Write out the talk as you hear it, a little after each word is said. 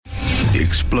the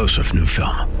explosive new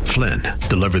film, Flynn,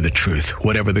 deliver the truth,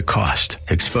 whatever the cost.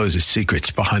 Exposes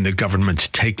secrets behind the government's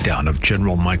takedown of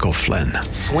General Michael Flynn.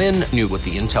 Flynn knew what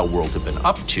the intel world had been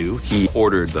up to. He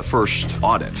ordered the first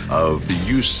audit of the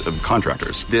use of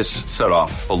contractors. This set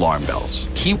off alarm bells.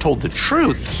 He told the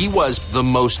truth. He was the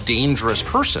most dangerous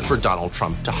person for Donald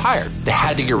Trump to hire. They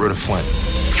had to get rid of Flynn.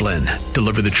 Flynn,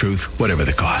 deliver the truth, whatever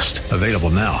the cost. Available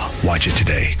now. Watch it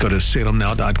today. Go to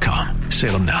salemnow.com.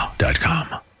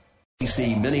 salemnow.com.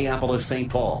 AC Minneapolis, St.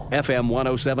 Paul, FM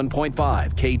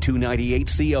 107.5,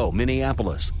 K298CO,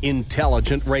 Minneapolis,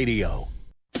 Intelligent Radio.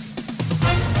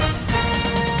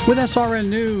 With SRN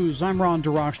News, I'm Ron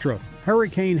DeRockstra.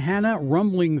 Hurricane Hanna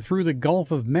rumbling through the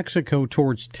Gulf of Mexico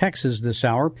towards Texas this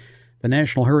hour. The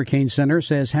National Hurricane Center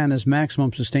says Hanna's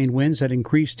maximum sustained winds had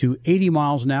increased to 80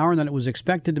 miles an hour and that it was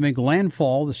expected to make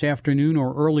landfall this afternoon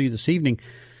or early this evening.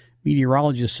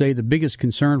 Meteorologists say the biggest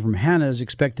concern from Hanna is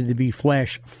expected to be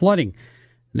flash flooding.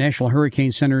 The National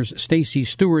Hurricane Center's Stacy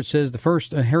Stewart says the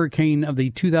first hurricane of the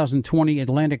 2020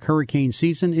 Atlantic hurricane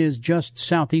season is just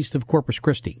southeast of Corpus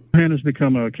Christi. Hanna's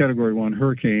become a Category 1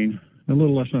 hurricane, a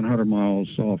little less than 100 miles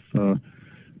off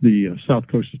the south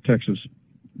coast of Texas.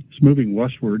 It's moving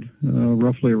westward,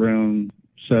 roughly around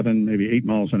 7, maybe 8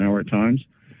 miles an hour at times.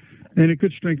 And it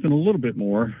could strengthen a little bit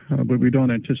more, but we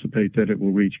don't anticipate that it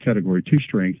will reach Category 2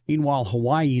 strength. Meanwhile,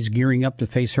 Hawaii's gearing up to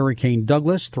face Hurricane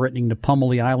Douglas, threatening to pummel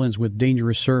the islands with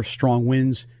dangerous surf, strong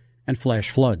winds, and flash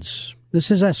floods.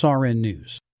 This is SRN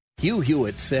News. Hugh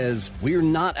Hewitt says we're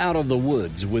not out of the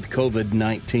woods with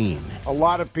COVID-19. A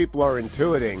lot of people are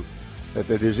intuiting that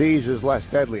the disease is less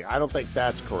deadly. I don't think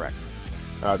that's correct.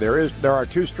 There are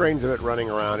 2 strains of it running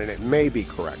around, and it may be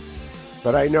correct.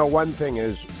 But I know one thing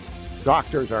is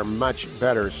doctors are much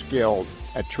better skilled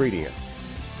at treating it,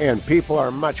 and people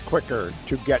are much quicker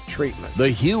to get treatment. The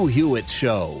Hugh Hewitt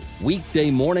Show,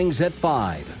 weekday mornings at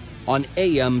 5 on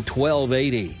AM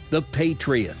 1280, The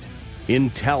Patriot,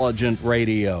 Intelligent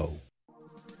Radio.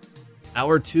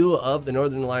 Hour 2 of the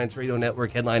Northern Alliance Radio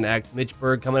Network Headline Act. Mitch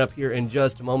Berg coming up here in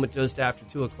just a moment, just after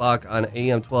 2 o'clock on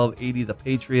AM 1280, The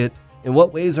Patriot. In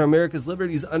what ways are America's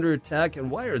liberties under attack,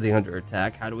 and why are they under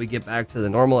attack? How do we get back to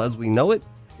the normal as we know it?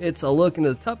 It's a look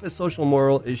into the toughest social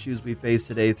moral issues we face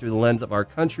today through the lens of our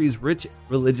country's rich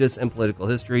religious and political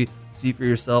history. See for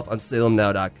yourself on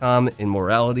salemnow.com in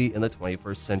Morality in the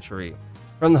 21st Century.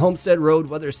 From the Homestead Road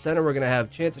Weather Center, we're going to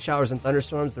have chance of showers and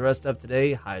thunderstorms the rest of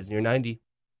today. Highs near 90.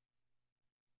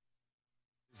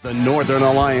 The Northern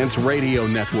Alliance Radio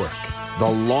Network, the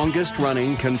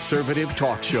longest-running conservative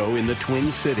talk show in the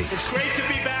Twin Cities. It's great to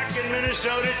be back in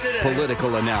Minnesota today.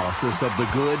 Political analysis of the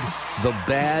good, the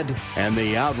bad, and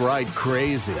the outright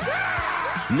crazy.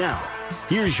 Now,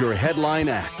 here's your headline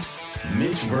act,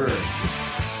 Mitch Berg.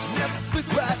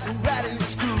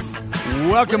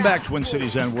 Welcome back, Twin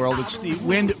Cities and World. It's the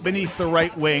Wind Beneath the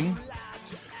Right Wing,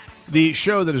 the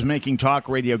show that is making talk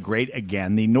radio great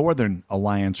again, the Northern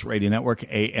Alliance Radio Network,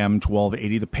 AM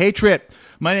 1280, The Patriot.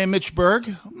 My name is Mitch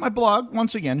Berg. My blog,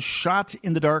 once again,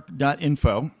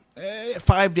 shotinthedark.info.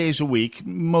 5 days a week,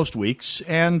 most weeks,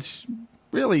 and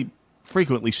really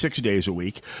frequently 6 days a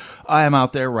week. I am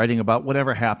out there writing about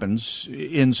whatever happens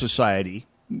in society,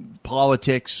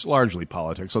 politics, largely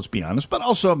politics, let's be honest, but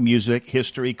also music,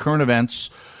 history, current events,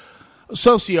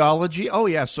 sociology. Oh,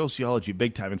 yeah, sociology,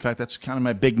 big time. In fact, that's kind of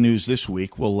my big news this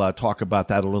week. We'll talk about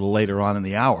that a little later on in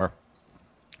the hour.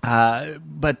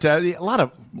 But a lot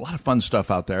of fun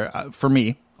stuff out there for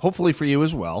me, hopefully for you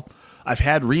as well. I've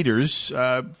had readers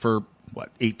for,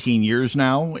 18 years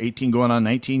now, 18 going on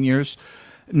 19 years.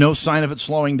 No sign of it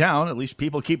slowing down. At least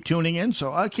people keep tuning in,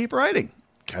 so I keep writing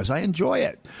because I enjoy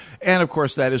it. And, of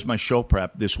course, that is my show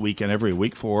prep this week and every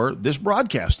week for this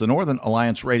broadcast, the Northern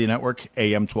Alliance Radio Network,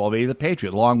 AM 1280, The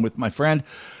Patriot, along with my friend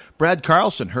Brad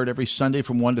Carlson, heard every Sunday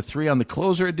from 1 to 3 on the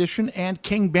Closer Edition, and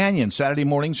King Banyan, Saturday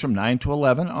mornings from 9 to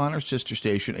 11 on our sister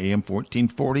station, AM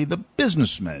 1440, The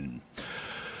Businessman.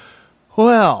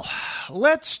 Well,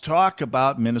 let's talk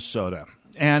about Minnesota.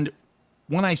 And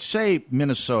when I say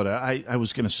Minnesota, I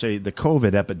was going to say the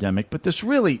COVID epidemic, but this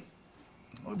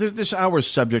hour's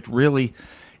subject really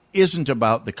isn't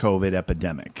about the COVID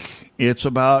epidemic. It's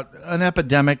about an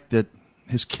epidemic that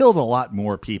has killed a lot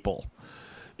more people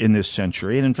in this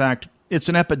century. And in fact, it's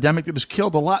an epidemic that has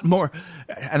killed a lot more.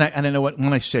 And I know what,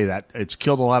 when I say that, it's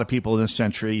killed a lot of people in this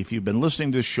century. If you've been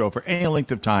listening to this show for any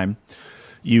length of time,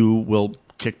 you will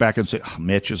kick back and say,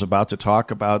 Mitch is about to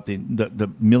talk about the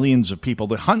millions of people,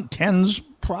 tens,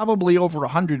 probably over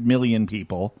 100 million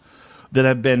people that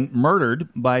have been murdered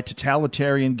by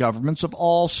totalitarian governments of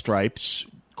all stripes,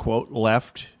 quote,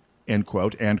 left, end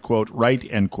quote,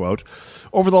 right, end quote,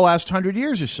 over the last 100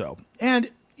 years or so.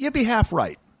 And you'd be half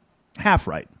right. half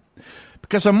right.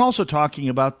 Because I'm also talking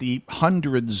about the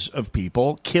hundreds of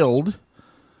people killed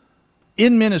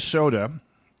in Minnesota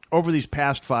over these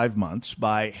past 5 months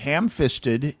by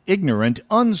ham-fisted, ignorant,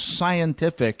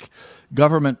 unscientific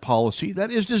government policy that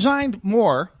is designed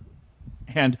more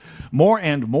and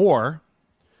more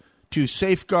to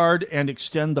safeguard and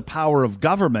extend the power of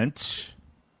government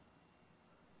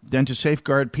than to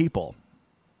safeguard people.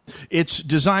 It's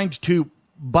designed to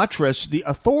buttress the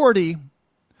authority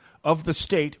of the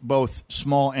state, both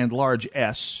small and large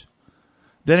S,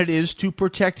 than it is to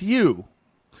protect you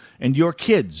and your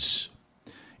kids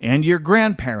and your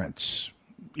grandparents,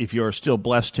 if you're still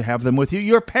blessed to have them with you,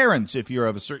 your parents, if you're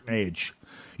of a certain age,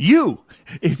 you,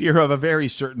 if you're of a very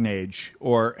certain age,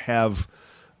 or have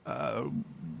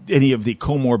any of the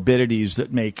comorbidities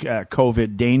that make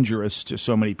COVID dangerous to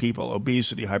so many people,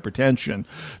 obesity, hypertension,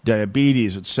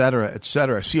 diabetes, et cetera,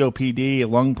 COPD,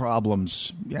 lung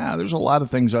problems. Yeah, there's a lot of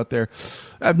things out there.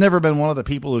 I've never been one of the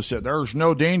people who said, there's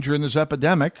no danger in this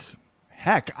epidemic.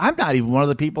 Heck, I'm not even one of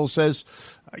the people who says,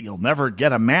 you'll never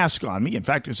get a mask on me. In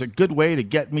fact, it's a good way to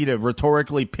get me to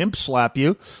rhetorically pimp slap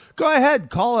you. Go ahead,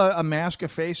 call a mask a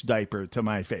face diaper to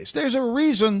my face. There's a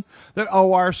reason that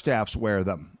OR staffs wear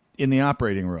them in the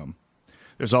operating room.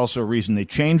 There's also a reason they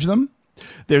change them.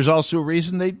 There's also a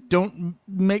reason they don't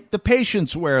make the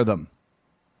patients wear them.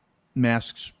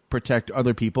 Masks protect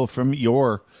other people from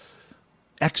your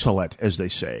exhalate, as they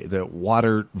say, the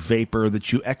water vapor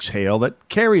that you exhale that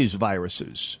carries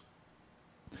viruses.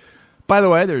 By the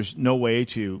way, there's no way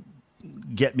to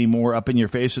get me more up in your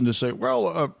face than to say,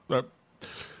 well,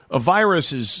 a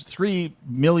virus is 3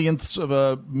 millionths of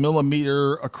a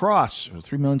millimeter across, or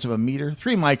 3 millionths of a meter,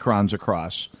 3 microns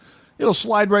across. It'll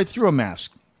slide right through a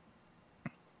mask.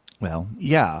 Well,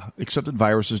 yeah, except that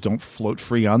viruses don't float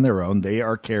free on their own. They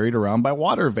are carried around by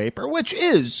water vapor, which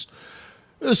is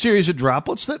a series of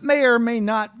droplets that may or may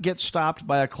not get stopped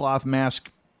by a cloth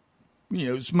mask.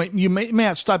 You know, you may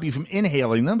not stop you from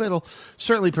inhaling them, but it'll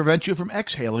certainly prevent you from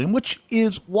exhaling them, which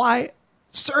is why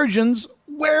surgeons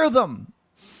wear them.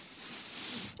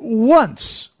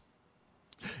 Once.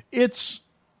 It's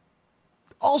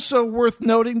also worth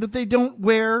noting that they don't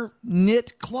wear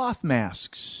knit cloth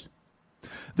masks.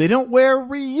 They don't wear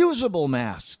reusable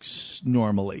masks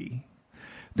normally.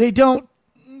 They don't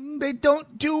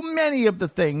do many of the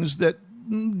things that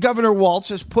Governor Walz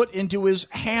has put into his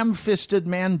ham-fisted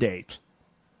mandate.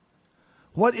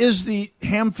 What is the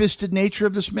ham-fisted nature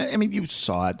of this? I mean, you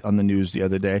saw it on the news the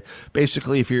other day.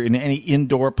 Basically, if you're in any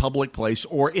indoor public place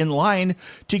or in line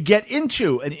to get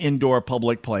into an indoor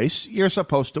public place, you're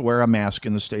supposed to wear a mask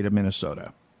in the state of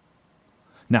Minnesota.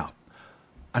 Now,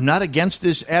 I'm not against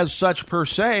this as such per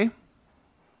se.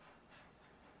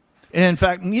 And in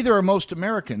fact, neither are most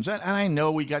Americans. And I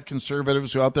know we got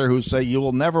conservatives out there who say you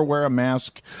will never wear a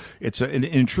mask. It's an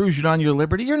intrusion on your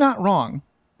liberty. You're not wrong.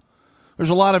 There's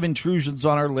a lot of intrusions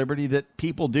on our liberty that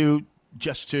people do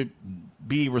just to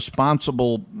be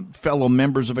responsible fellow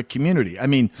members of a community. I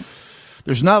mean,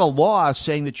 there's not a law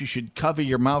saying that you should cover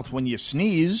your mouth when you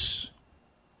sneeze,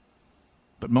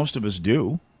 but most of us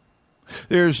do.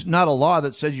 There's not a law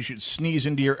that says you should sneeze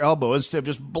into your elbow instead of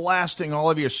just blasting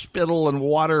all of your spittle and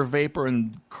water vapor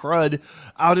and crud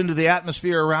out into the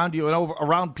atmosphere around you and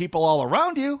around people all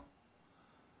around you.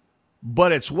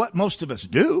 But it's what most of us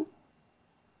do.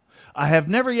 I have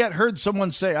never yet heard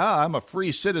someone say, I'm a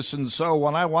free citizen, so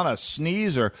when I want to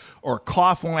sneeze or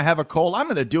cough when I have a cold, I'm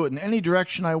going to do it in any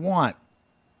direction I want.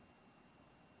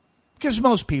 Because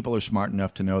most people are smart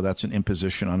enough to know that's an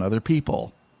imposition on other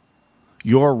people.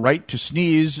 Your right to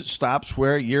sneeze stops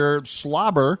where your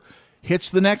slobber hits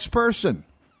the next person.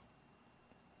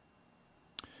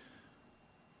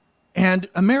 And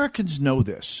Americans know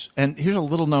this. And here's a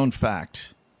little-known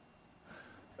fact.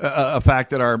 A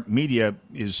fact that our media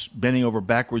is bending over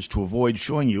backwards to avoid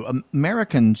showing you.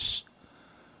 Americans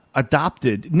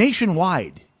adopted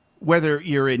nationwide, whether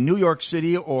you're in New York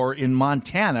City or in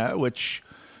Montana, which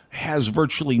has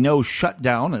virtually no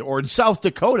shutdown, or in South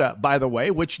Dakota, by the way,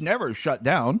 which never shut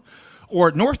down, or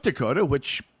North Dakota,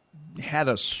 which had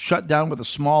a shutdown with a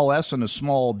small s and a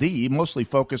small d, mostly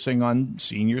focusing on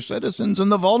senior citizens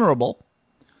and the vulnerable.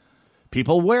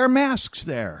 People wear masks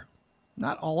there.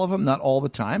 Not all of them, not all the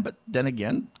time, but then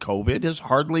again, COVID has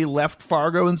hardly left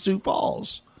Fargo and Sioux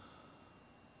Falls,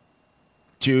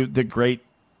 to the great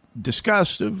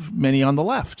disgust of many on the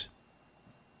left,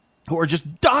 who are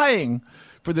just dying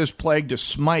for this plague to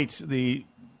smite the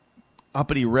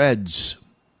uppity Reds.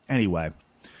 Anyway,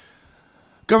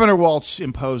 Governor Walz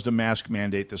imposed a mask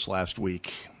mandate this last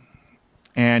week,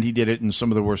 and he did it in some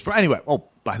of the worst. Anyway,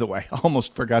 by the way, I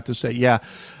almost forgot to say,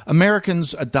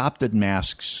 Americans adopted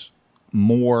masks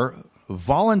more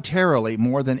voluntarily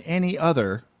more than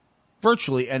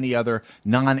virtually any other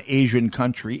non-Asian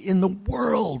country in the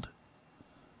world.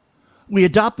 We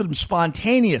adopted them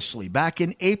spontaneously back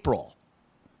in April.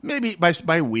 Maybe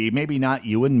by we, maybe not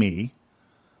you and me.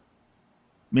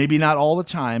 Maybe not all the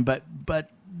time, but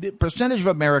the percentage of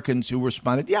Americans who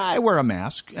responded, yeah, I wear a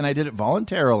mask, and I did it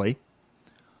voluntarily,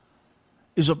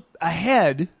 is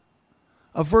ahead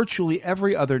of virtually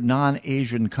every other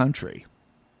non-Asian country.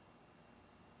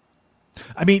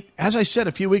 I mean, as I said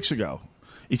a few weeks ago,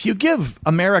 if you give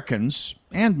Americans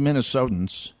and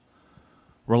Minnesotans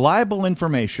reliable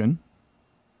information,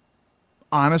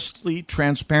 honestly,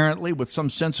 transparently, with some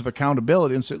sense of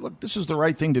accountability, and say, look, this is the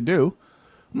right thing to do,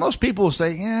 most people will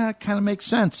say, yeah, it kind of makes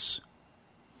sense.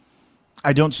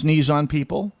 I don't sneeze on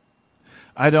people.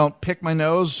 I don't pick my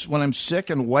nose when I'm sick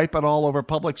and wipe it all over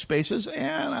public spaces,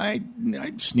 and I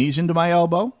sneeze into my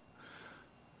elbow.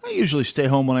 I usually stay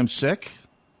home when I'm sick.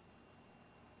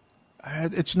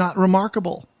 It's not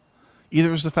remarkable.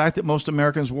 Either is the fact that most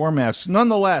Americans wore masks.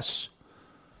 Nonetheless,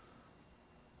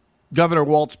 Governor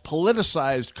Walz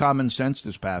politicized common sense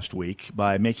this past week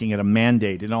by making it a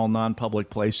mandate in all non-public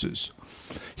places.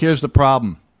 Here's the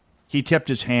problem. He tipped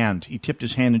his hand. He tipped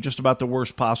his hand in just about the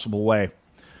worst possible way.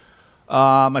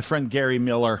 My friend Gary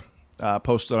Miller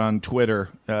posted on Twitter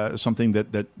something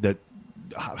that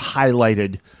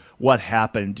highlighted what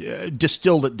happened,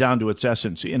 distilled it down to its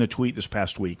essence in a tweet this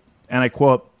past week. And I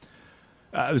quote,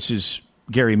 this is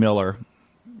Gary Miller,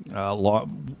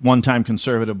 one-time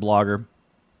conservative blogger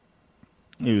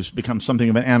who's become something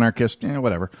of an anarchist,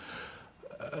 whatever.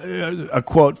 A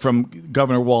quote from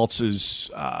Governor Walz's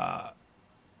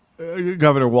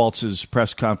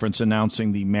press conference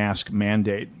announcing the mask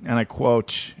mandate. And I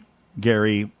quote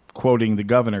Gary, quoting the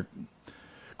governor,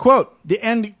 quote, the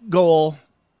end goal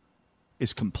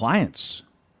is compliance.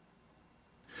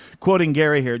 Quoting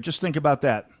Gary here, just think about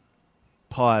that.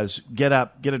 Pause, get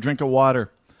up, get a drink of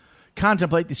water.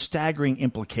 Contemplate the staggering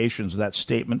implications of that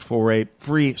statement for a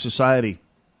free society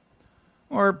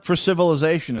or for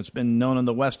civilization. It's been known in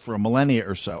the West for a millennia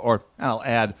or so, or I'll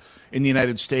add, in the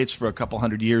United States for a couple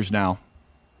hundred years now.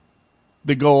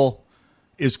 The goal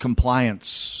is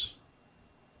compliance,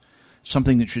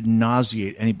 something that should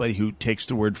nauseate anybody who takes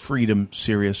the word freedom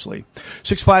seriously.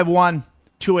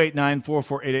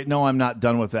 651-289-4488. No, I'm not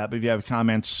done with that, but if you have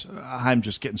comments, I'm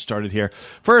just getting started here.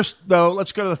 First, though,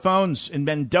 let's go to the phones in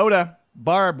Mendota.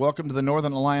 Barb, welcome to the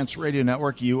Northern Alliance Radio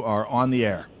Network. You are on the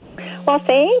air. Well,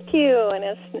 thank you,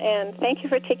 and thank you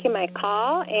for taking my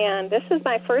call. And this is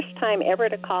my first time ever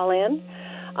to call in.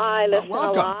 I listen a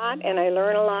lot, and I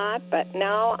learn a lot, but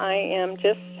now I am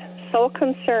just so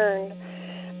concerned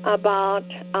about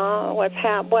what's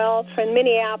happened. Well, from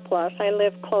Minneapolis, I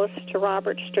live close to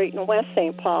Robert Street in West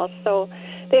St. Paul, so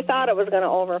they thought it was going to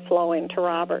overflow into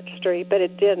Robert Street, but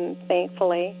it didn't,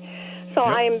 thankfully. So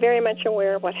I am very much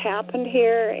aware of what happened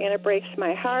here, and it breaks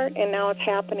my heart, and now it's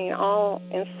happening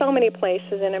in so many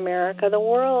places in America. The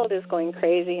world is going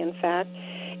crazy, in fact,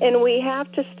 and we have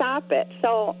to stop it.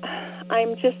 So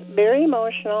I'm just very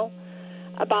emotional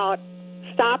about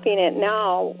stopping it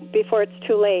now before it's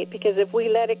too late, because if we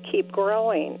let it keep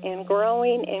growing and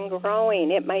growing and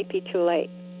growing, it might be too late.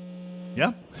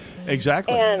 Yeah,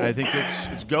 exactly. And I think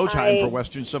it's go time for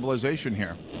Western civilization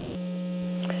here.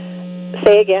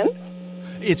 Say again?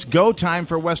 It's go time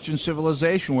for Western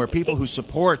civilization, where people who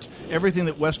support everything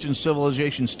that Western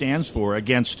civilization stands for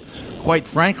against, quite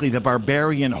frankly, the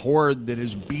barbarian horde that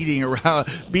is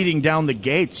beating down the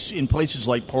gates in places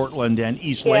like Portland and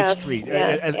East Lake Street,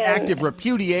 as active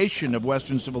repudiation of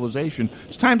Western civilization.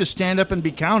 It's time to stand up and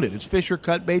be counted. It's fish or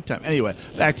cut bait time. Anyway,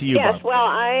 back to you, Yes, Bob. well,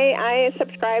 I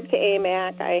subscribe to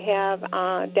AMAC. I have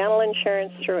dental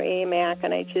insurance through AMAC,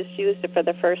 and I just used it for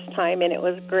the first time, and it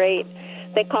was great.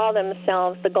 They call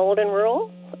themselves the Golden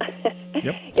Rule,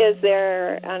 is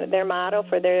their motto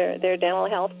for their dental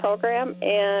health program,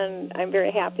 and I'm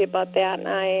very happy about that, and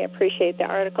I appreciate the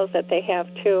articles that they have,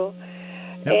 too.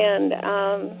 Yep. And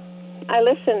I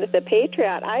listen to The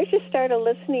Patriot. I just started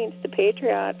listening to The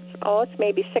Patriot, it's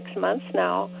maybe 6 months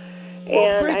now.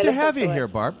 Well, great to have you here,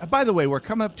 Barb. By the way, we're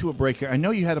coming up to a break here. I know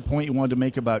you had a point you wanted to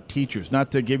make about teachers, not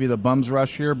to give you the bums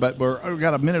rush here, but we've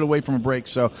got a minute away from a break.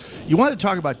 So you wanted to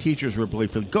talk about teachers real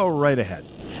briefly. Go right ahead.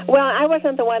 Well, I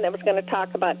wasn't the one that was going to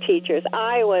talk about teachers.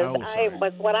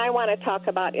 What I want to talk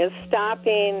about is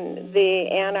stopping the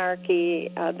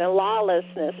anarchy, the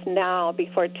lawlessness now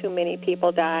before too many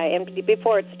people die, and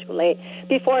before it's too late.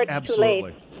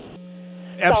 Absolutely.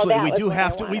 Absolutely, we do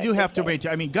have to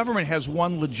maintain. I mean, government has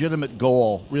one legitimate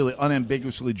goal, really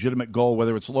unambiguously legitimate goal,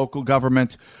 whether it's local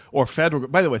government or federal.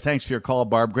 By the way, thanks for your call,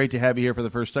 Barb. Great to have you here for the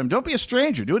first time. Don't be a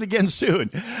stranger. Do it again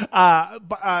soon.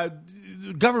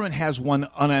 Government has one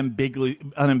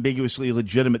unambiguously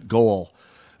legitimate goal,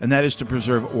 and that is to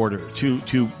preserve order,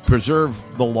 to preserve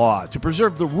the law, to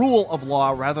preserve the rule of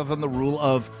law rather than the rule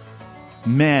of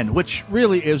men, which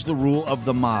really is the rule of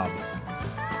the mob.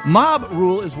 Mob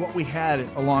rule is what we had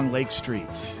along Lake Street,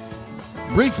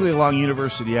 briefly along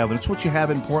University Avenue. It's what you have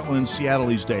in Portland and Seattle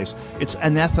these days. It's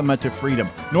anathema to freedom.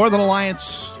 Northern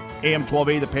Alliance, AM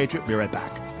 1280, The Patriot. Be right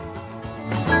back.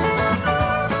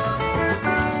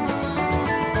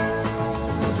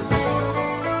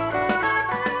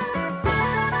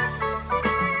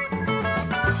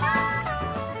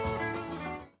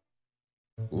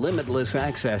 Limitless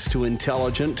access to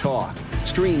intelligent talk.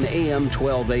 Stream AM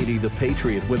 1280 The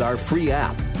Patriot with our free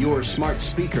app, your smart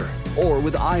speaker, or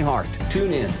with iHeart,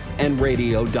 TuneIn, and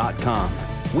radio.com.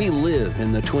 We live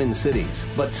in the Twin Cities,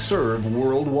 but serve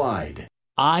worldwide.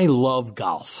 I love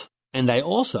golf, and I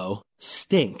also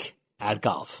stink at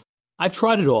golf. I've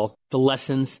tried it all. The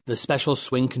lessons, the special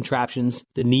swing contraptions,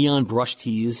 the neon brush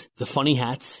tees, the funny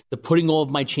hats, the putting all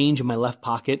of my change in my left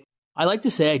pocket. I like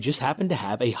to say I just happen to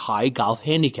have a high golf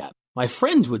handicap. My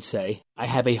friends would say I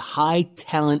have a high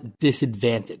talent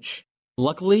disadvantage.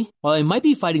 Luckily, while I might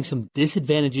be fighting some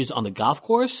disadvantages on the golf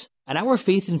course, at our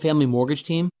Faith and Family Mortgage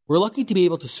team, we're lucky to be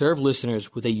able to serve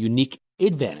listeners with a unique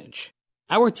advantage.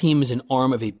 Our team is an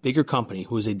arm of a bigger company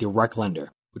who is a direct lender,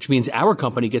 which means our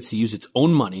company gets to use its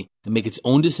own money and make its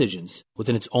own decisions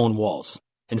within its own walls.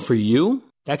 And for you,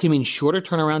 that can mean shorter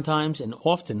turnaround times and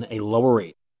often a lower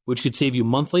rate, which could save you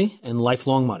monthly and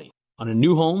lifelong money on a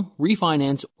new home,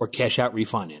 refinance, or cash-out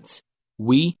refinance.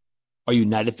 We are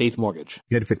United Faith Mortgage.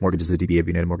 United Faith Mortgage is a DBA of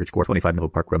United Mortgage Corp. 25 Melville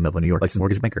Park Road, Melville, New York. Licensed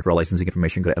mortgage banker. For all licensing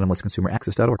information, go to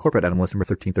NMLSConsumerAccess.org. Corporate NMLS number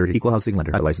 1330. Equal housing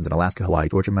lender. License in Alaska, Hawaii,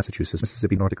 Georgia, Massachusetts,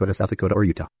 Mississippi, North Dakota, South Dakota, or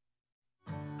Utah.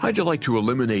 How'd you like to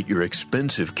eliminate your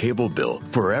expensive cable bill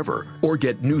forever or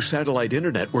get new satellite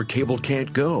internet where cable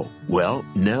can't go? Well,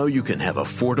 now you can have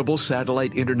affordable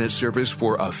satellite internet service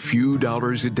for a few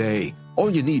dollars a day. All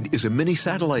you need is a mini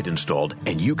satellite installed,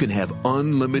 and you can have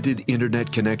unlimited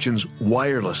internet connections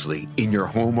wirelessly in your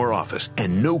home or office.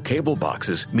 And no cable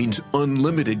boxes means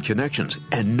unlimited connections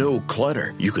and no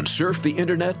clutter. You can surf the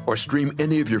internet or stream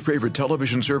any of your favorite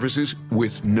television services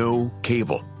with no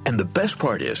cable. And the best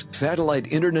part is,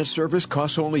 satellite internet service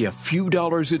costs only a few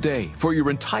dollars a day for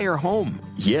your entire home.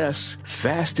 Yes,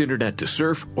 fast internet to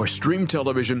surf or stream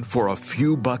television for a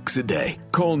few bucks a day.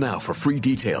 Call now for free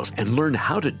details and learn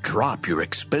how to drop your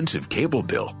expensive cable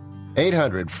bill.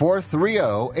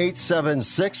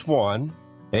 800-430-8761.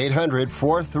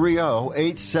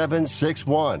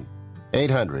 800-430-8761.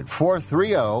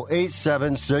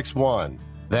 800-430-8761.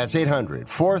 That's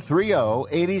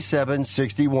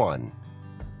 800-430-8761.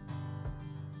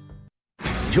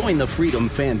 Join the Freedom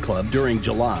Fan Club during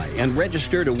July and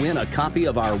register to win a copy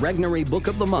of our Regnery Book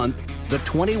of the Month, The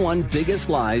 21 Biggest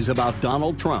Lies About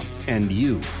Donald Trump and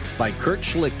You, by Kurt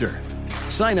Schlichter.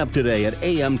 Sign up today at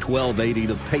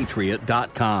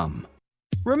am1280thepatriot.com.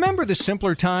 Remember the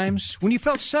simpler times when you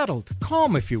felt settled,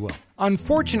 calm if you will.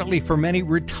 Unfortunately for many,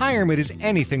 retirement is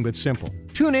anything but simple.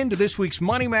 Tune in to this week's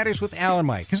Money Matters with Al and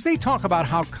Mike as they talk about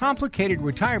how complicated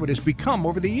retirement has become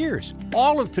over the years.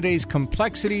 All of today's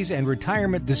complexities and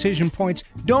retirement decision points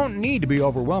don't need to be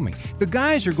overwhelming. The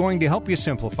guys are going to help you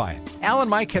simplify it. Al and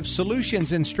Mike have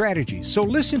solutions and strategies, so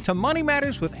listen to Money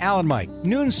Matters with Al and Mike,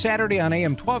 noon Saturday on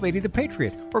AM 1280 The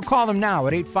Patriot, or call them now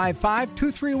at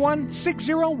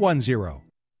 855-231-6010.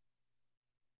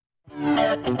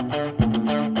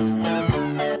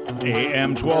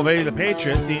 AM 1280 The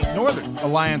Patriot, the Northern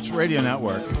Alliance Radio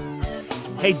Network.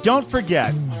 Hey, don't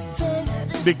forget,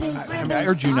 I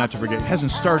urge you not to forget, it hasn't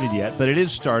started yet, but it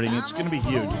is starting. It's going to be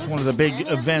huge. It's one of the big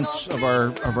events of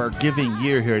our giving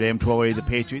year here at AM 1280 The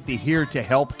Patriot, the Here to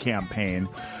Help campaign.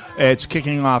 It's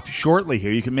kicking off shortly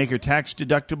here. You can make your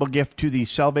tax-deductible gift to the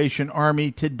Salvation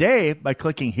Army today by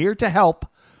clicking Here to Help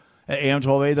at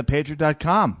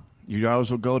am1280thepatriot.com. You guys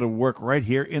will go to work right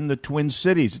here in the Twin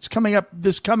Cities. It's coming up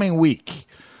this coming week.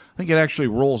 I think it actually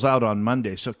rolls out on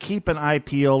Monday. So keep an eye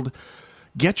peeled.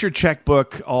 Get your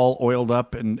checkbook all oiled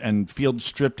up and field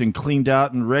stripped and cleaned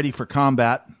out and ready for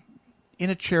combat in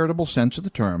a charitable sense of the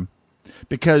term.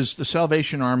 Because the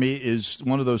Salvation Army is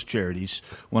one of those charities,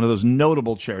 one of those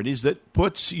notable charities that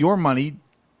puts your money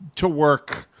to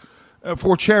work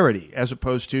for charity, as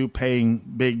opposed to paying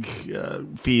big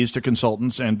fees to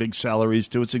consultants and big salaries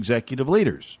to its executive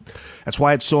leaders. That's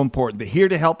why it's so important. The Here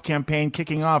to Help campaign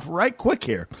kicking off right quick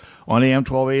here on AM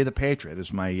 1280 The Patriot,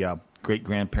 as my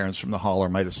great-grandparents from the holler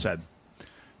might have said.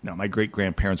 No, my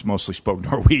great-grandparents mostly spoke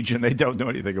Norwegian. They don't know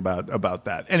anything about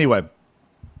that. Anyway,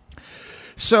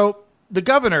 so the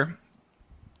governor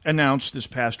announced this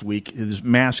past week his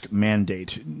mask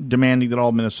mandate, demanding that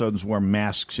all Minnesotans wear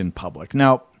masks in public.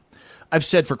 Now, I've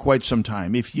said for quite some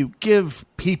time, if you give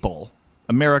people,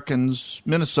 Americans,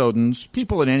 Minnesotans,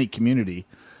 people in any community,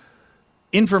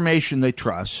 information they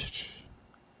trust,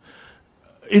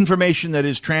 information that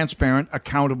is transparent,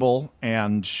 accountable,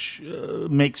 and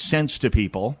makes sense to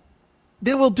people,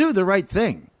 they will do the right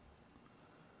thing.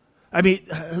 I mean,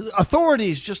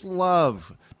 authorities just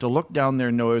love to look down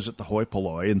their nose at the hoi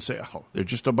polloi and say, oh, they're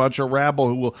just a bunch of rabble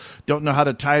who don't know how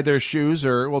to tie their shoes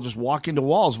or will just walk into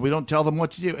walls. We don't tell them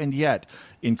what to do. And yet,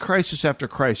 in crisis after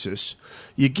crisis,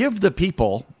 you give the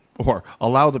people or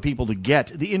allow the people to get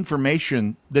the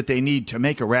information that they need to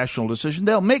make a rational decision.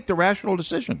 They'll make the rational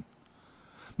decision.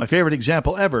 My favorite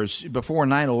example ever is before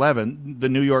 9/11, the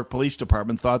New York Police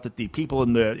Department thought that the people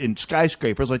in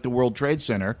skyscrapers like the World Trade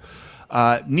Center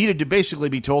needed to basically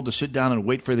be told to sit down and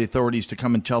wait for the authorities to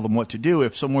come and tell them what to do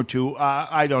if someone were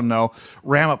to,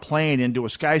 ram a plane into a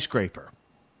skyscraper.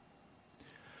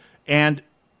 And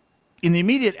in the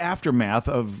immediate aftermath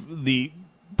of the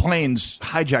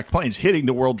hijacked planes hitting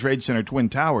the World Trade Center Twin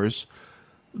Towers,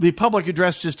 the public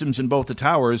address systems in both the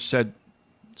towers said,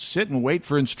 sit and wait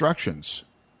for instructions.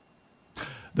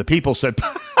 The people said,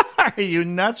 are you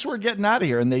nuts? We're getting out of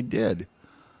here. And they did.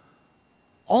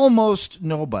 Almost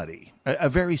nobody, a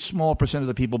very small percent of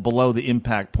the people below the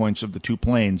impact points of the two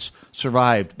planes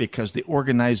survived because they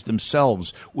organized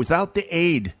themselves without the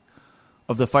aid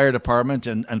of the fire department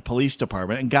and police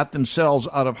department and got themselves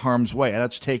out of harm's way. And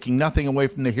that's taking nothing away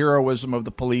from the heroism of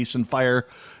the police and fire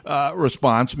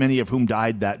response, many of whom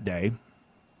died that day.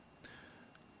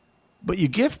 But you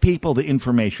give people the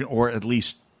information, or at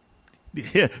least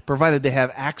provided they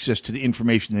have access to the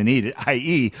information they need,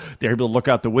 i.e., they're able to look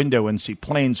out the window and see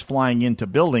planes flying into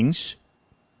buildings,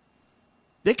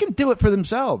 they can do it for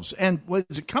themselves. And when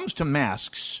it comes to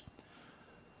masks,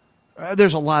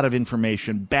 there's a lot of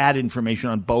information, bad information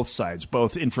on both sides,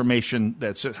 both information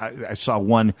that's, I saw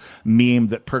one meme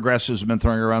that progressives have been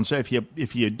throwing around, say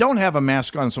if you don't have a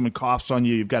mask on, someone coughs on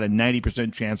you, you've got a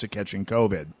 90% chance of catching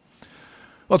COVID.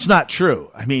 Well, it's not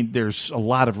true. I mean, there's a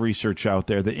lot of research out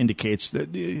there that indicates that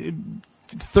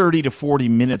 30 to 40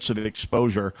 minutes of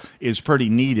exposure is pretty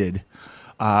needed,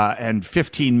 and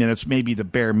 15 minutes may be the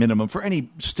bare minimum for any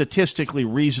statistically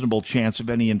reasonable chance of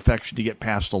any infection to get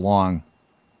passed along.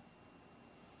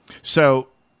 So,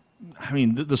 I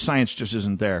mean, the science just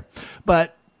isn't there.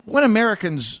 But when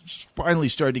Americans finally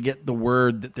started to get the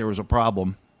word that there was a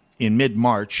problem in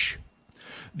mid-March,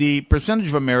 the percentage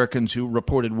of Americans who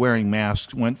reported wearing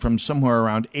masks went from somewhere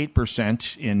around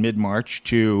 8% in mid-March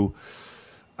to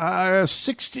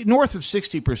north of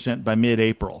 60% by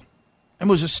mid-April. And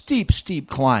it was a steep, steep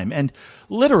climb. And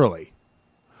literally,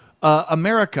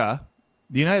 America,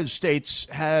 the United States,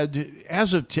 had,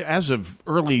 as of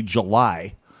early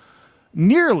July,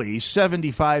 nearly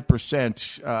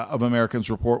 75% of Americans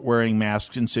report wearing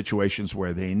masks in situations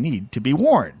where they need to be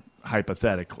worn,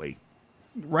 hypothetically.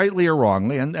 Rightly or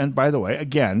wrongly, and by the way,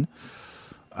 again,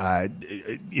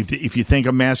 if you think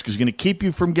a mask is going to keep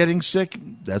you from getting sick,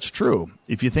 that's true.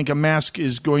 If you think a mask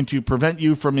is going to prevent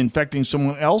you from infecting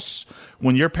someone else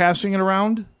when you're passing it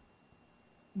around,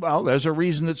 well, there's a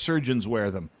reason that surgeons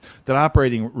wear them, that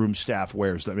operating room staff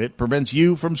wears them. It prevents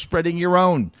you from spreading your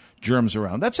own germs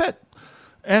around. That's it.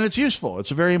 And it's useful. It's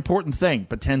a very important thing,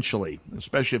 potentially,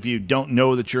 especially if you don't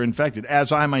know that you're infected,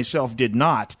 as I myself did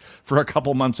not for a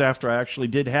couple months after I actually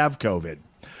did have COVID,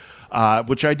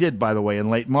 which I did, by the way, in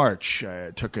late March.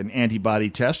 I took an antibody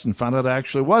test and found out I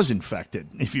actually was infected.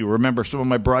 If you remember some of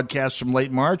my broadcasts from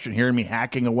late March and hearing me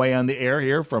hacking away on the air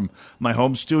here from my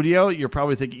home studio, you're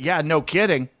probably thinking, yeah, no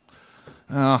kidding.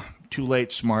 Too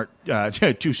late, smart.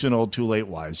 Too soon, old, too late,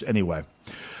 wise. Anyway.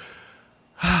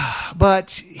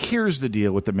 But here's the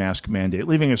deal with the mask mandate.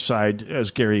 Leaving aside,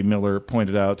 as Gary Miller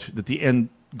pointed out, that the end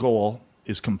goal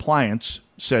is compliance,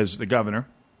 says the governor.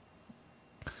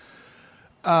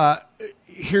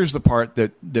 Here's the part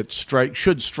that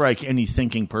should strike any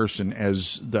thinking person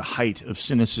as the height of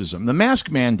cynicism. The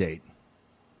mask mandate,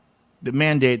 the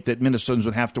mandate that Minnesotans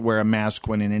would have to wear a mask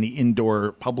when in any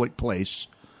indoor public place.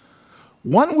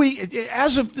 1 week,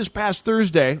 as of this past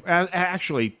Thursday,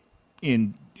 actually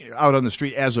out on the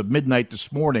street as of midnight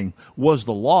this morning, was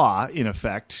the law in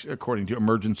effect, according to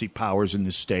emergency powers in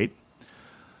this state.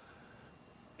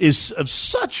 is of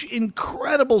such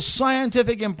incredible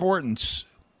scientific importance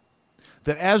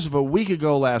that as of a week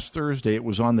ago last Thursday, it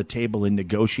was on the table in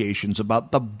negotiations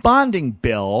about the bonding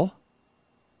bill.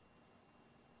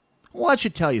 Well, I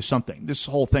should tell you something. This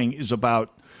whole thing is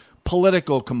about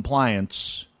political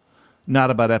compliance, not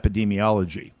about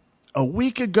epidemiology. A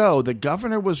week ago, the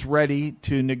governor was ready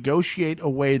to negotiate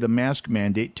away the mask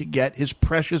mandate to get his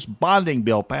precious bonding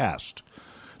bill passed.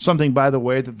 Something, by the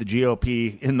way, that the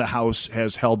GOP in the House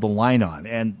has held the line on,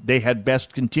 and they had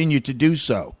best continue to do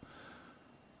so.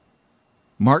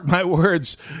 Mark my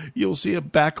words, you'll see a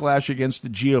backlash against the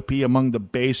GOP among the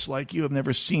base like you have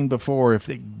never seen before if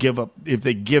they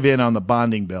give in on the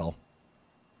bonding bill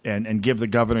and give the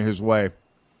governor his way.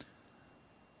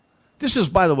 This is,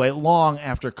 by the way, long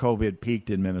after COVID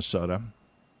peaked in Minnesota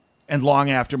and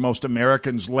long after most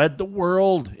Americans led the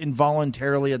world in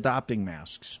voluntarily adopting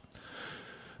masks.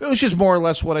 It was just more or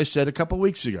less what I said a couple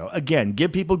weeks ago. Again,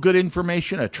 give people good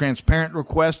information, a transparent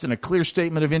request, and a clear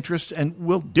statement of interest, and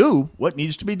we'll do what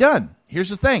needs to be done.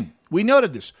 Here's the thing. We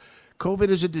noted this. COVID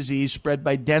is a disease spread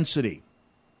by density.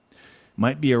 It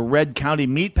might be a red county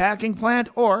meatpacking plant,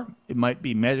 or it might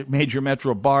be major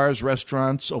metro bars,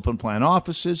 restaurants, open plan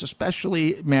offices,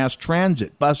 especially mass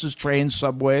transit, buses, trains,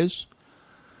 subways.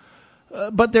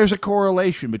 But there's a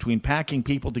correlation between packing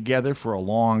people together for a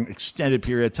long, extended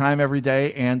period of time every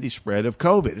day and the spread of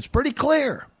COVID. It's pretty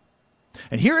clear.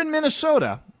 And here in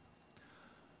Minnesota,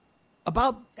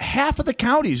 about half of the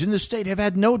counties in the state have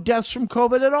had no deaths from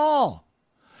COVID at all.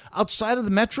 Outside of the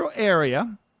metro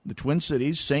area, the Twin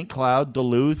Cities, St. Cloud,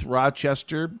 Duluth,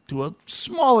 Rochester, to a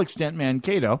small extent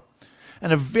Mankato,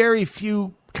 and a very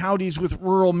few counties with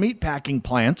rural meatpacking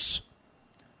plants,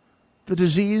 the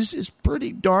disease is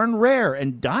pretty darn rare,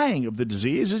 and dying of the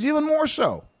disease is even more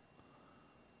so.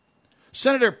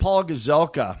 Senator Paul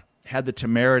Gazelka had the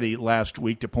temerity last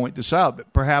week to point this out,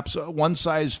 that perhaps a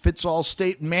one-size-fits-all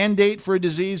state mandate for a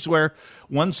disease where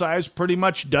one size pretty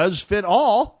much does fit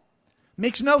all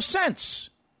makes no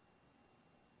sense.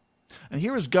 And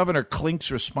here is Governor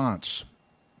Klink's response.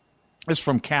 This is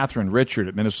from Catherine Richard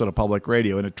at Minnesota Public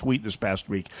Radio in a tweet this past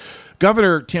week.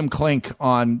 Governor Tim Klink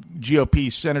on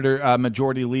GOP Senator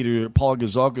Majority Leader Paul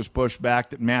Gazelka's pushback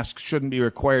that masks shouldn't be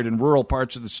required in rural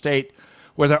parts of the state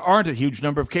where there aren't a huge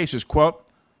number of cases. Quote,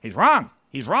 he's wrong.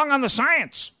 He's wrong on the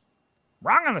science.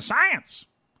 Wrong on the science.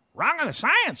 Wrong on the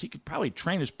science. He could probably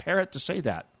train his parrot to say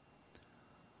that.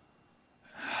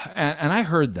 And I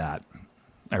heard that.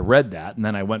 I read that, and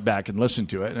then I went back and listened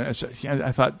to it. And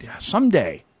I thought,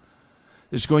 someday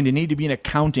there's going to need to be an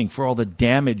accounting for all the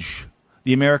damage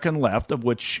the American left, of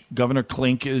which Governor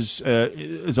Klink is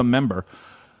a member,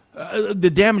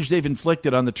 the damage they've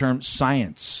inflicted on the term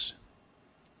science.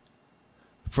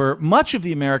 For much of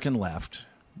the American left,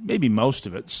 maybe most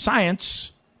of it,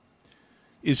 science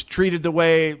is treated the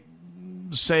way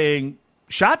saying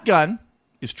shotgun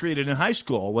is treated in high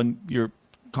school when you're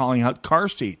calling out car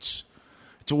seats.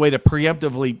 It's a way to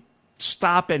preemptively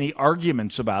stop any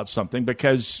arguments about something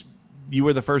because you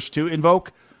were the first to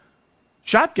invoke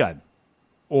shotgun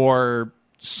or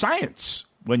science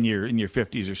when you're in your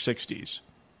 50s or 60s.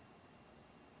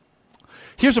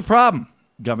 Here's a problem,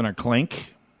 Governor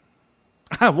Klink.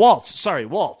 Waltz.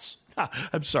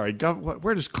 I'm sorry.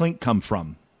 Where does Klink come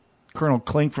from? Colonel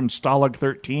Klink from Stalag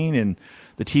 13 and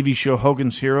the TV show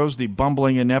Hogan's Heroes, the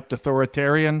bumbling, inept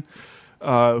authoritarian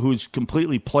who's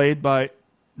completely played by...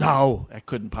 No, that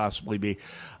couldn't possibly be.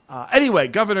 Anyway,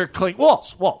 Governor Klink,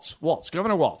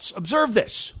 Governor Waltz, observe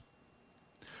this.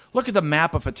 Look at the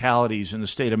map of fatalities in the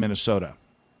state of Minnesota.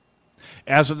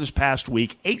 As of this past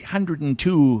week,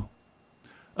 802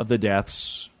 of the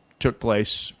deaths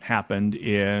happened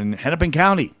in Hennepin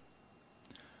County.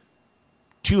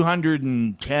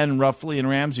 210 roughly in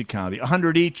Ramsey County.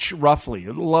 100 each roughly,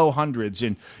 low hundreds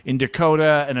in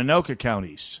Dakota and Anoka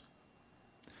counties.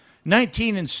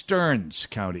 19 in Stearns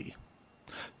County.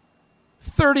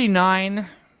 39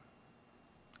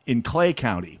 in Clay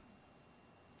County,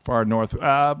 far north,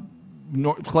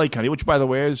 Clay County, which, by the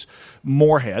way, is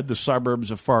Moorhead, the suburbs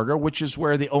of Fargo, which is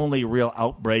where the only real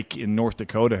outbreak in North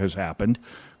Dakota has happened.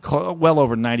 Well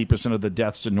over 90% of the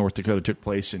deaths in North Dakota took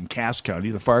place in Cass County,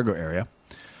 the Fargo area.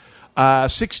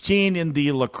 16 in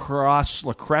the La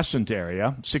Crescent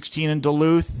area, 16 in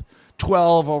Duluth,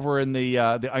 12 over in the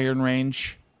Iron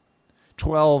Range,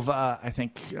 12, I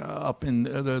think, up in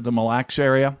the Mille Lacs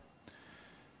area.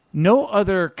 No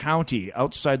other county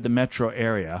outside the metro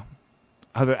area,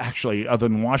 other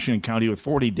than Washington County with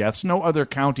 40 deaths, no other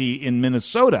county in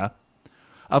Minnesota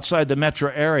outside the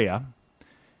metro area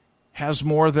has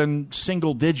more than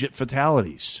single-digit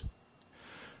fatalities.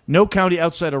 No county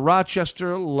outside of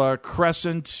Rochester, La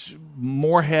Crescent,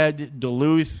 Moorhead,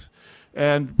 Duluth,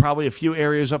 and probably a few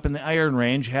areas up in the Iron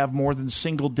Range have more than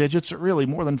single digits, or really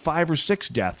more than 5 or 6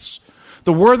 deaths.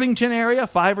 The Worthington area,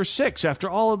 5 or 6, after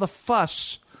all of the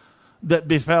fuss that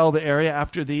befell the area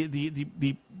after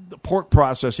the pork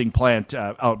processing plant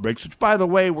outbreaks, which, by the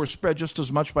way, were spread just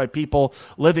as much by people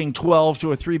living 12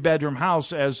 to a 3-bedroom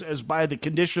house as by the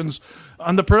conditions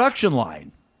on the production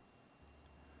line.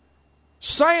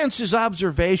 Science is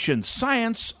observation.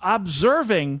 Science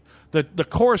observing the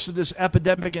course of this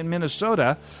epidemic in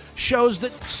Minnesota shows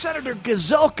that Senator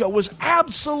Gazelka was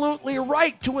absolutely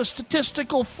right to a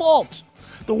statistical fault.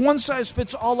 The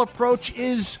one-size-fits-all approach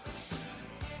is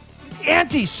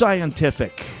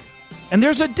anti-scientific. And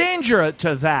there's a danger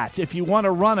to that if you want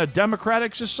to run a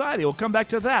democratic society. We'll come back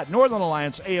to that. Northern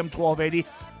Alliance, AM 1280,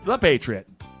 The Patriot.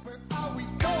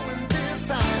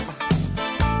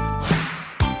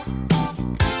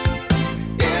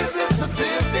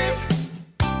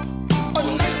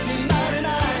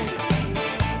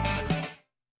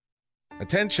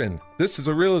 Attention, this is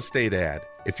a real estate ad.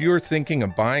 If you are thinking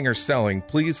of buying or selling,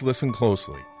 please listen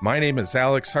closely. My name is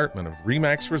Alex Hartman of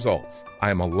RE/MAX Results. I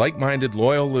am a like-minded,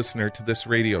 loyal listener to this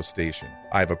radio station.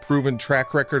 I have a proven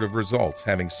track record of results,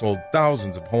 having sold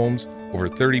thousands of homes over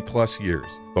 30-plus years.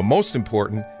 But most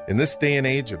important, in this day and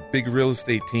age of big real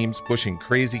estate teams pushing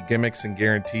crazy gimmicks and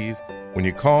guarantees, when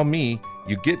you call me,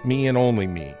 you get me and only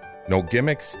me. No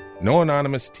gimmicks, no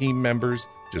anonymous team members,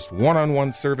 just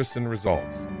one-on-one service and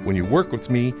results. When you work with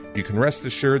me, you can rest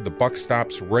assured the buck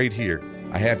stops right here.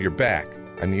 I have your back.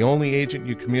 I'm the only agent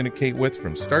you communicate with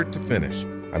from start to finish.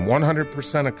 I'm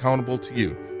 100% accountable to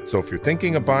you. So if you're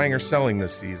thinking of buying or selling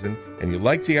this season, and you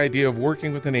like the idea of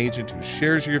working with an agent who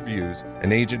shares your views,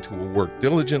 an agent who will work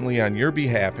diligently on your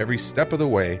behalf every step of the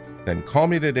way, then call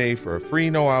me today for a free,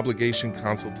 no-obligation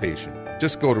consultation.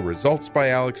 Just go to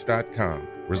resultsbyalex.com.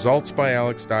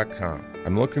 Resultsbyalex.com.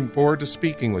 I'm looking forward to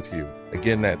speaking with you.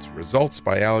 Again, that's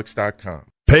resultsbyalex.com.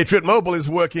 Patriot Mobile is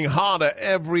working harder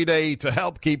every day to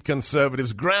help keep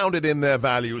conservatives grounded in their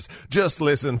values. Just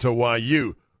listen to why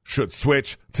you should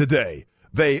switch today.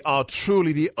 They are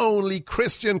truly the only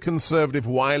Christian conservative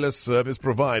wireless service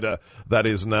provider that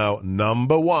is now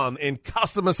 #1 in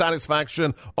customer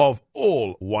satisfaction of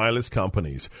all wireless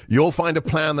companies. You'll find a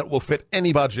plan that will fit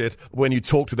any budget when you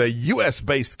talk to their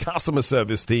US-based customer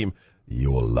service team.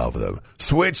 You'll love them.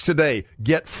 Switch today.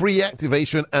 Get free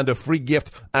activation and a free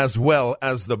gift, as well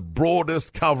as the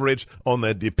broadest coverage on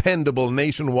their dependable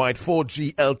nationwide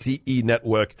 4G LTE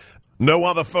network. No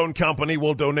other phone company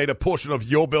will donate a portion of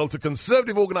your bill to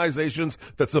conservative organizations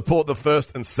that support the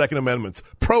First and Second Amendments.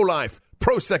 Pro-life,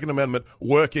 pro-Second Amendment,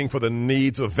 working for the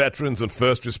needs of veterans and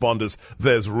first responders.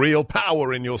 There's real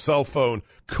power in your cell phone.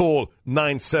 Call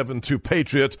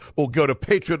 972-PATRIOT or go to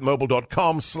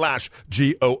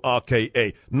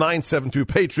patriotmobile.com/GORKA.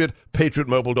 972-PATRIOT,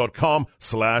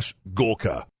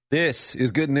 patriotmobile.com/Gorka. This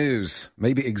is good news,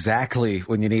 maybe exactly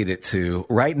when you need it to.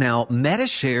 Right now,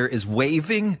 Medi-Share is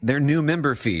waiving their new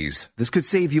member fees. This could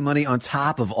save you money on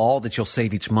top of all that you'll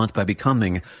save each month by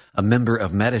becoming a member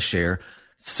of Medi-Share.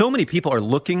 So many people are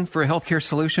looking for a healthcare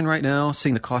solution right now,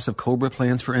 seeing the cost of COBRA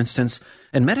plans, for instance.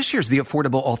 And Medi-Share is the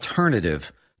affordable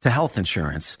alternative to health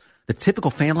insurance. The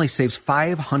typical family saves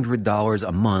 $500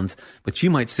 a month, but you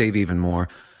might save even more.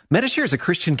 Medi-Share is a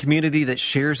Christian community that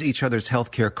shares each other's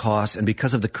healthcare costs, and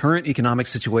because of the current economic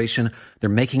situation, they're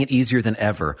making it easier than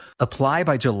ever. Apply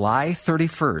by July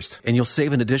 31st, and you'll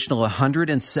save an additional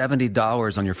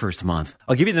 $170 on your first month.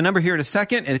 I'll give you the number here in a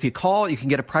second, and if you call, you can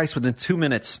get a price within 2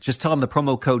 minutes. Just tell them the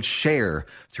promo code SHARE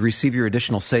to receive your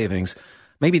additional savings.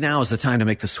 Maybe now is the time to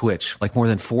make the switch, like more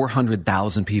than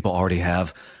 400,000 people already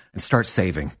have, and start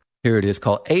saving. Here it is,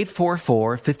 called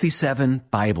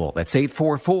 844-57-BIBLE. That's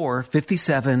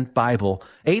 844-57-BIBLE.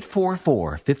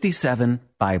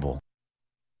 844-57-BIBLE.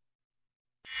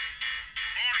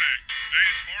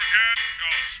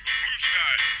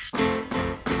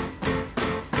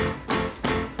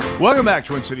 Welcome back,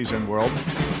 Twin Cities and World.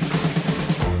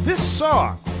 This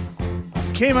song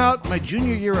came out my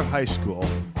junior year of high school.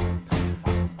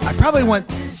 I probably went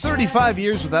 35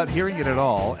 years without hearing it at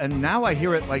all, and now I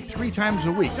hear it like 3 times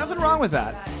a week. Nothing wrong with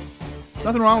that.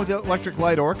 Nothing wrong with the Electric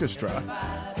Light Orchestra.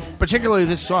 Particularly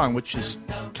this song, which is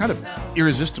kind of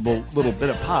irresistible little bit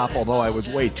of pop, although I was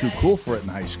way too cool for it in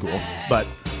high school. But,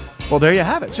 well, there you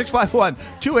have it.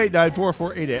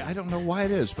 651-289-4488. I don't know why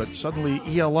it is, but suddenly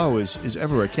ELO is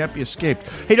everywhere. It can't be escaped.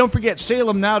 Hey, don't forget,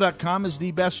 SalemNow.com is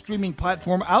the best streaming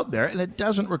platform out there, and it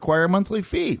doesn't require a monthly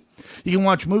fee. You can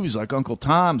watch movies like Uncle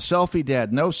Tom, Selfie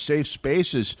Dad, No Safe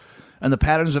Spaces, and the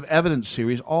Patterns of Evidence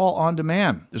series, all on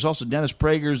demand. There's also Dennis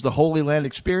Prager's The Holy Land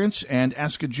Experience and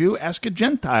Ask a Jew, Ask a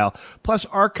Gentile, plus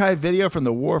archive video from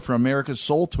the War for America's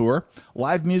Soul Tour,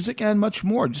 live music, and much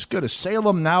more. Just go to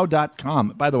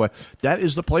salemnow.com. By the way, that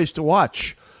is the place to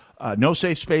watch No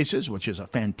Safe Spaces, which is a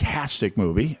fantastic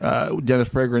movie, Dennis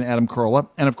Prager and Adam Carolla.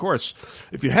 And, of course,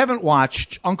 if you haven't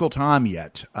watched Uncle Tom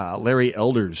yet, Larry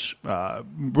Elder's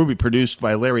movie produced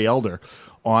by Larry Elder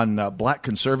on black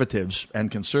conservatives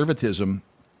and conservatism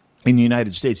in the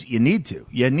United States, you need to.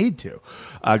 Go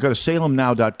to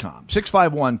salemnow.com.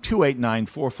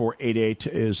 651-289-4488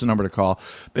 is the number to call.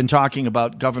 Been talking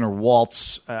about Governor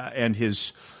Walz and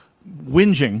his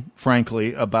whinging,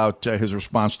 frankly, about his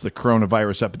response to the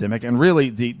coronavirus epidemic and really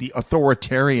the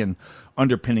authoritarian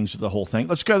underpinnings of the whole thing.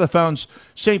 Let's go to the phones.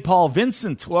 St. Paul,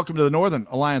 Vincent, welcome to the Northern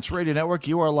Alliance Radio Network.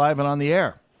 You are live and on the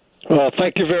air. Well,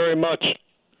 thank you very much.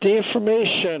 The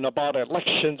information about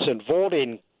elections and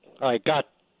voting I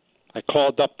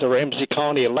called up the Ramsey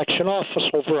County election office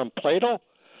over in Plato,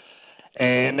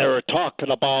 and they were talking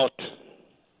about,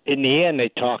 in the end, they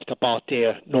talked about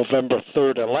the November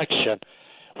 3rd election.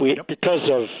 Because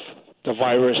of the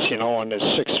virus, and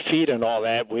the 6 feet and all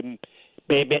that, we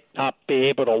may not be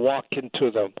able to walk into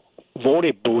the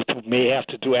voting booth. We may have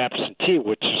to do absentee,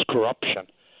 which is corruption.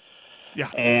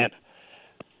 Yeah. And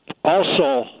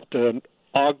also, the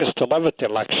August 11th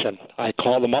election, I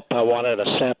called them up. I wanted a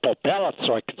sample ballot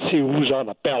so I could see who's on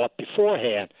the ballot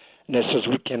beforehand. And they says,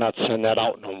 we cannot send that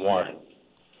out no more.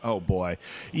 Oh boy,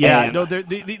 yeah. No,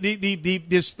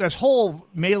 this whole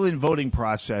mail-in voting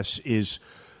process is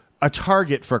a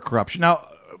target for corruption. Now,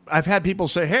 I've had people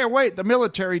say, "Hey, wait, the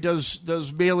military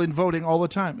does mail-in voting all the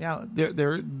time." Yeah,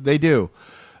 they do.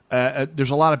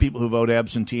 There's a lot of people who vote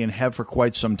absentee and have for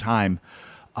quite some time.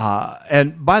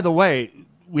 And by the way,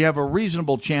 we have a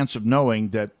reasonable chance of knowing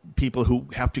that people who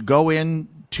have to go in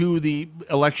to the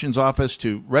elections office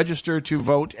to register to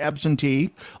vote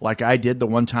absentee, like I did the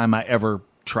one time I ever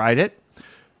tried it,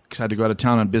 because I had to go out of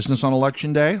town on business on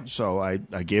Election Day. So I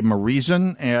gave them a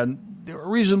reason, and they were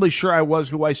reasonably sure I was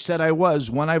who I said I was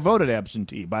when I voted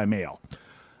absentee by mail.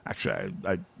 Actually,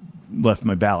 I left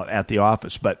my ballot at the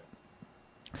office. But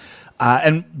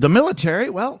and the military,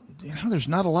 well, there's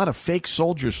not a lot of fake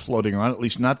soldiers floating around, at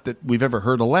least not that we've ever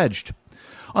heard alleged.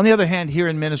 On the other hand, here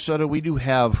in Minnesota, we do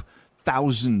have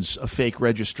thousands of fake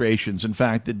registrations. In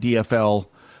fact, the DFL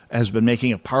has been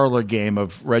making a parlor game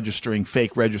of registering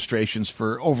fake registrations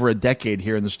for over a decade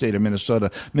here in the state of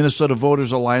Minnesota. Minnesota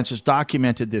Voters Alliance has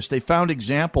documented this. They found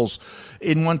examples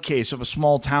in one case of a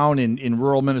small town in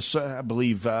rural Minnesota, I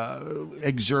believe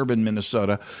Exurban,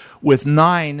 Minnesota, with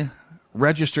 9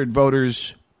 registered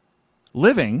voters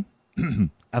living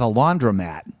at a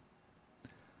laundromat.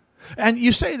 And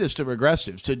you say this to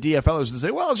progressives, to DFLers, and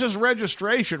say, well, it's just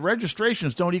registration.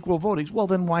 Registrations don't equal voting. Well,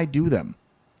 then why do them?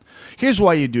 Here's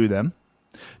why you do them.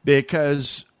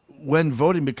 Because when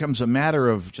voting becomes a matter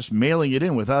of just mailing it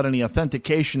in without any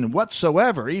authentication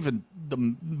whatsoever, even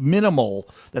the minimal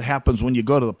that happens when you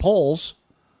go to the polls,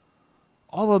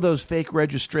 all of those fake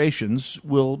registrations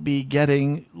will be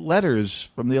getting letters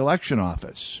from the election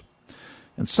office.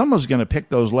 And someone's going to pick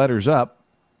those letters up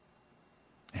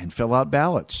and fill out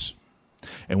ballots.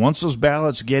 And once those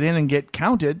ballots get in and get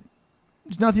counted,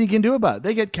 there's nothing you can do about it.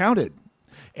 They get counted.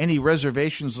 Any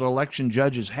reservations that election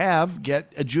judges have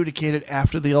get adjudicated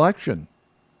after the election,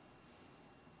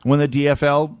 when the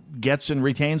DFL gets and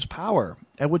retains power,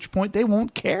 at which point they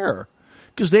won't care,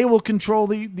 because they will control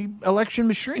the election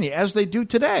machinery, as they do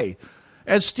today,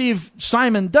 as Steve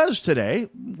Simon does today,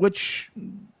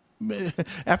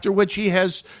 after which he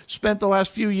has spent the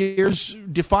last few years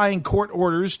defying court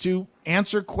orders to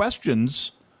answer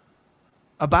questions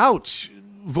about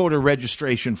voter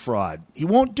registration fraud. He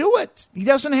won't do it. He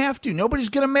doesn't have to. Nobody's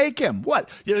going to make him. What?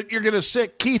 You're going to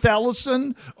sit Keith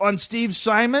Ellison on Steve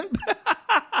Simon?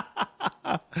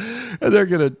 They're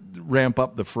going to ramp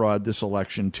up the fraud this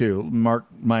election too. Mark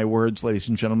my words, ladies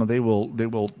and gentlemen. They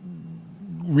will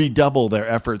redouble their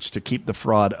efforts to keep the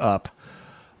fraud up.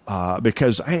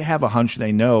 Because I have a hunch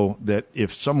they know that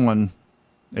if a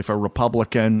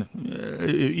Republican,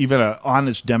 even an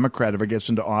honest Democrat, ever gets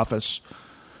into office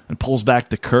and pulls back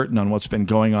the curtain on what's been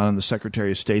going on in the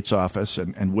Secretary of State's office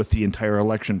and with the entire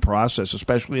election process,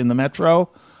 especially in the Metro,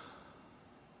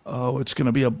 it's going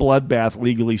to be a bloodbath,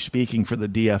 legally speaking, for the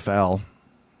DFL.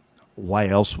 Why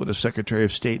else would a Secretary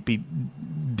of State be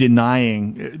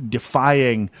defying,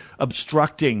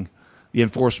 obstructing the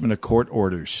enforcement of court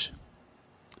orders?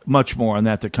 Much more on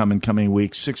that to come in coming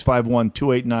weeks.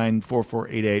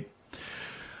 651-289-4488.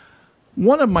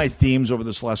 One of my themes over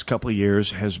this last couple of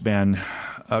years has been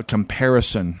a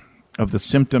comparison of the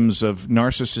symptoms of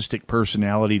narcissistic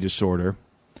personality disorder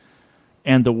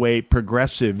and the way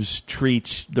progressives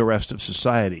treat the rest of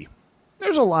society.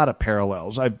 There's a lot of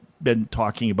parallels. I've been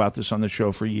talking about this on the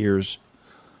show for years.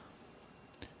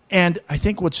 And I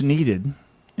think what's needed,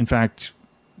 in fact,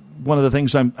 one of the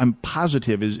things I'm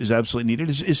positive is absolutely needed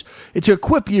is to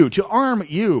equip you, to arm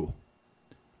you,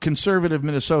 conservative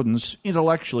Minnesotans,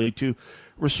 intellectually to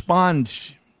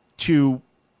respond to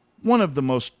one of the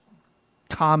most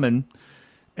common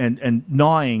and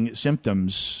gnawing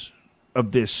symptoms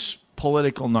of this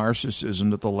political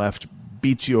narcissism that the left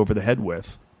beats you over the head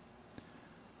with.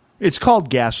 It's called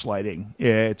gaslighting.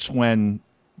 It's when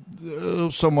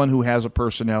someone who has a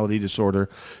personality disorder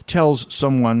tells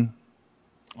someone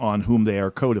on whom they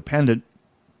are codependent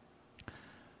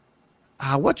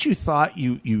what you thought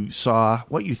you saw,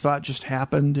 what you thought just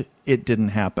happened, it didn't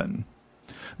happen.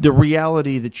 The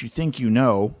reality that you think you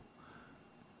know,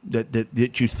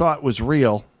 that you thought was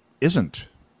real, isn't.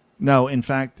 No, in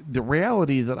fact, the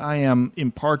reality that I am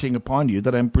imparting upon you,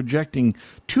 that I'm projecting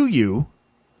to you,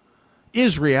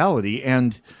 is reality,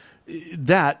 and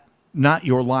that, not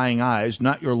your lying eyes,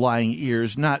 not your lying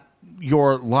ears, not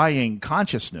your lying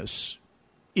consciousness,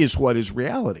 is what is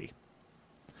reality.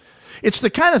 It's the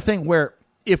kind of thing where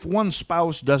if one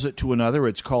spouse does it to another,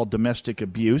 it's called domestic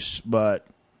abuse, but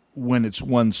when it's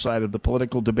one side of the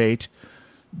political debate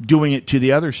doing it to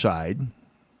the other side,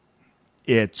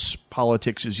 it's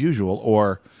politics as usual,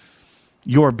 or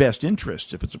your best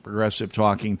interests if it's a progressive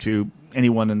talking to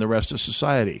anyone in the rest of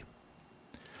society.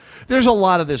 There's a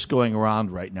lot of this going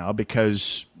around right now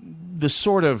because the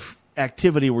sort of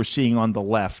activity we're seeing on the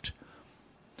left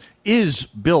is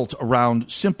built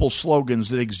around simple slogans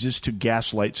that exist to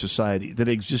gaslight society, that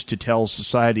exist to tell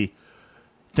society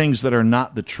things that are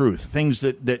not the truth, things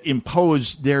that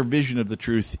impose their vision of the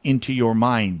truth into your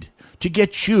mind, to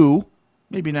get you,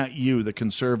 maybe not you, the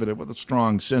conservative with a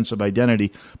strong sense of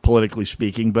identity, politically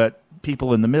speaking, but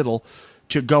people in the middle,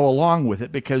 to go along with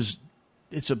it because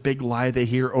it's a big lie they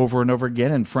hear over and over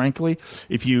again. And frankly,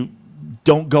 if you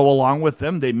don't go along with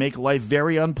them, they make life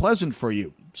very unpleasant for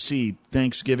you. See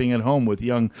Thanksgiving at home with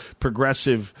young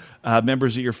progressive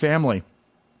members of your family.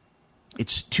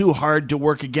 It's too hard to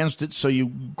work against it, so you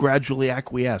gradually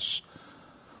acquiesce.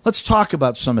 Let's talk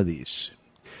about some of these.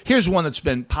 Here's one that's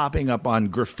been popping up on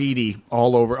graffiti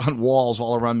all over, on walls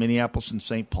all around Minneapolis and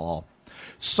St. Paul.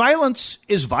 Silence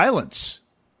is violence.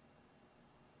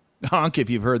 Honk if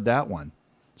you've heard that one.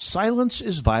 Silence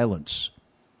is violence.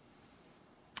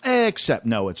 Except,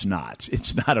 no, it's not.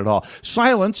 It's not at all.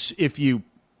 Silence, if you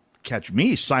catch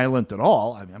me silent at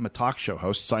all, I mean, I'm a talk show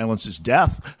host, silence is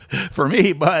death for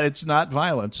me, but it's not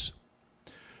violence.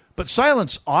 But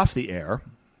silence off the air,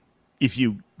 if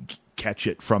you catch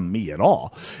it from me at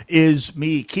all, is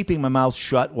me keeping my mouth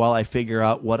shut while I figure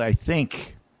out what I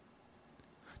think,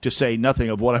 to say nothing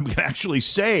of what I'm going to actually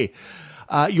say.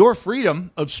 Your freedom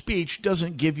of speech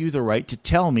doesn't give you the right to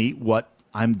tell me what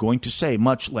I'm going to say,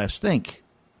 much less think.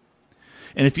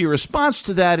 And if your response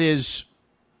to that is,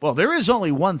 well, there is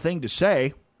only one thing to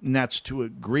say, and that's to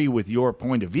agree with your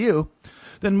point of view,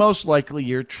 then most likely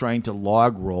you're trying to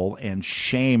log roll and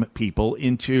shame people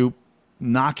into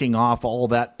knocking off all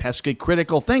that pesky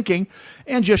critical thinking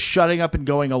and just shutting up and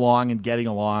going along and getting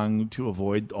along to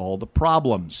avoid all the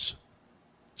problems.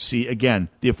 See, again,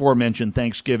 the aforementioned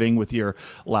Thanksgiving with your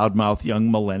loudmouth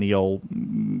young millennial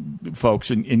folks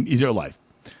in your life.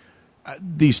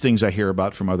 These things I hear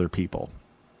about from other people.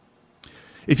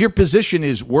 If your position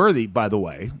is worthy, by the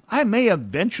way, I may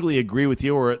eventually agree with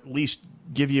you or at least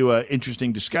give you an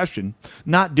interesting discussion.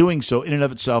 Not doing so in and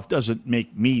of itself doesn't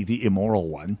make me the immoral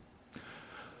one.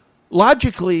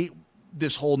 Logically,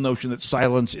 this whole notion that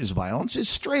silence is violence is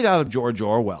straight out of George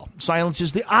Orwell. Silence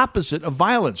is the opposite of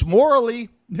violence. Morally,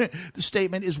 the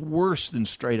statement is worse than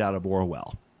straight out of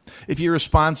Orwell. If your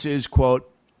response is, quote,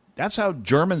 that's how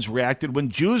Germans reacted when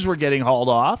Jews were getting hauled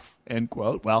off, end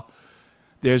quote, well,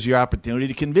 there's your opportunity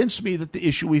to convince me that the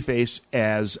issue we face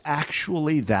is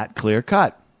actually that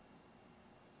clear-cut.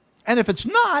 And if it's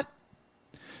not,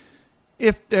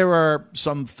 if there are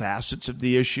some facets of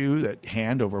the issue at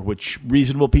hand over which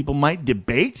reasonable people might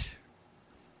debate,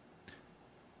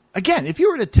 again, if you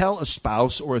were to tell a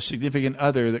spouse or a significant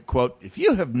other that, quote, if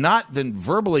you have not been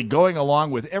verbally going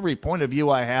along with every point of view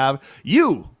I have,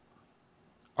 you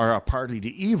are a party to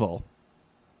evil,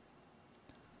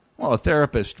 well, a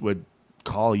therapist would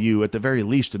call you at the very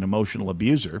least an emotional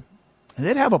abuser, and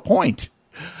they'd have a point.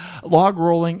 Log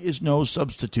rolling is no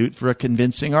substitute for a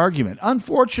convincing argument.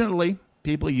 Unfortunately,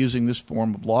 people using this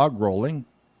form of log rolling,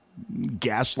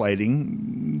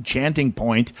 gaslighting, chanting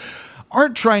point,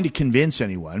 aren't trying to convince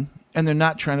anyone. and they're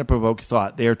not trying to provoke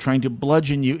thought. They are trying to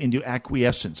bludgeon you into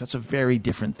acquiescence. That's a very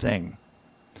different thing.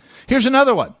 Here's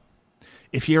another one.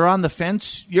 If you're on the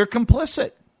fence, you're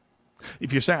complicit.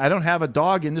 If you're saying, I don't have a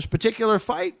dog in this particular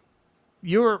fight,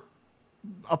 you're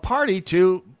a party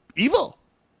to evil.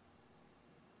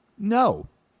 No.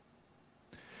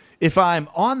 If I'm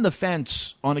on the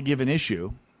fence on a given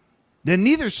issue, then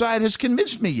neither side has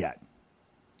convinced me yet.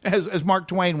 As Mark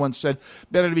Twain once said,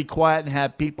 better to be quiet and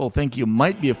have people think you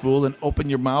might be a fool than open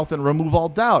your mouth and remove all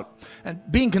doubt. And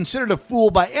being considered a fool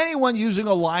by anyone using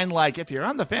a line like, if you're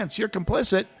on the fence, you're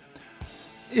complicit,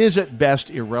 is at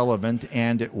best irrelevant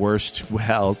and at worst,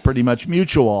 well, pretty much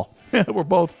mutual. We're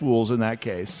both fools in that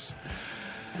case.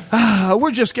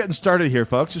 We're just getting started here,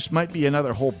 folks. This might be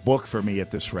another whole book for me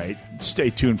at this rate. Stay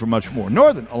tuned for much more.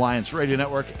 Northern Alliance Radio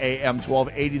Network, AM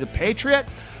 1280, The Patriot.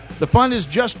 The fun is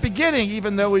just beginning,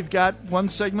 even though we've got one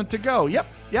segment to go. Yep,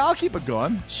 yeah, I'll keep it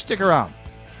going. Stick around.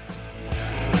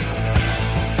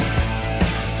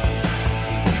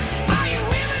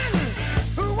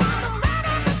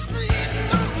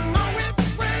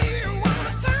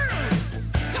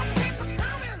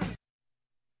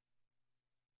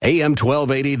 AM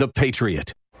 1280, The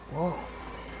Patriot. Whoa,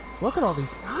 look at all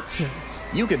these options.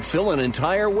 You could fill an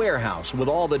entire warehouse with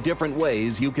all the different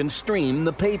ways you can stream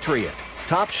The Patriot.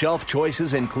 Top shelf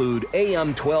choices include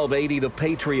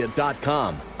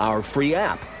AM1280thepatriot.com, our free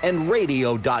app, and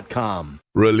radio.com.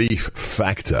 Relief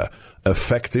Factor.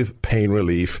 Effective pain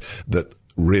relief that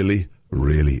really,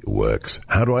 really works.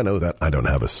 How do I know that? I don't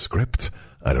have a script.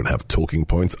 I don't have talking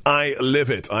points. I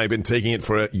live it. I've been taking it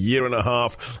for a year and a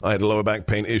half. I had a lower back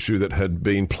pain issue that had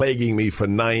been plaguing me for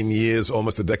 9 years,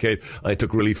 almost a decade. I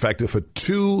took Relief Factor for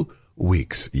 2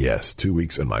 weeks. Yes, 2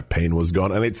 weeks, and my pain was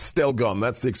gone, and it's still gone.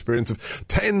 That's the experience of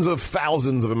tens of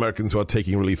thousands of Americans who are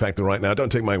taking Relief Factor right now.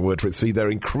 Don't take my word for it. See their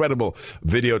incredible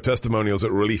video testimonials at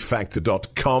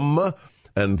relieffactor.com.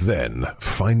 And then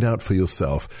find out for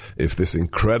yourself if this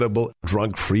incredible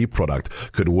drug-free product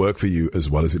could work for you as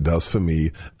well as it does for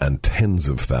me and tens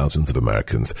of thousands of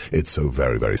Americans. It's so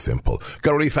very, very simple.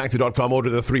 Go to relieffactor.com, order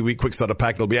the 3-week quick starter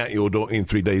pack. It'll be at your door in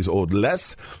 3 days or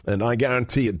less. And I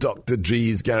guarantee it, Dr.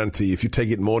 G's guarantee, if you take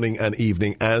it morning and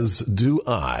evening, as do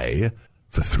I,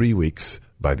 for 3 weeks,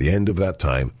 by the end of that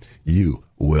time, you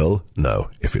will know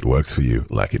if it works for you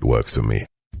like it works for me.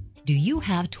 Do you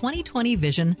have 20/20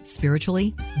 vision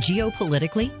spiritually,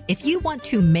 geopolitically? If you want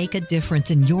to make a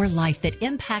difference in your life that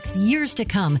impacts years to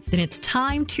come, then it's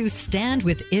time to stand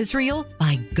with Israel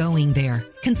by going there.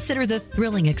 Consider the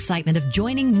thrilling excitement of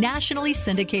joining nationally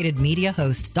syndicated media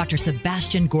host Dr.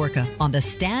 Sebastian Gorka on the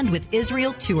Stand with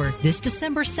Israel tour this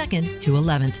December 2nd to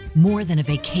 11th. More than a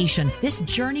vacation, this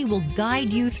journey will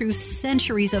guide you through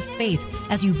centuries of faith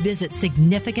as you visit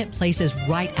significant places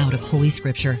right out of Holy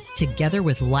Scripture. Together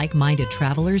with like-minded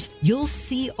travelers, you'll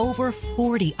see over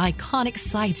 40 iconic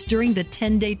sites during the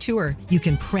 10-day tour. You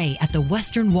can pray at the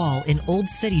Western Wall in Old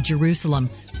City, Jerusalem,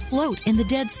 float in the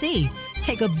Dead Sea,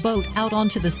 take a boat out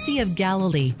onto the Sea of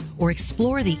Galilee, or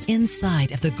explore the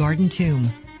inside of the Garden Tomb.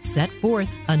 Set forth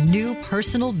a new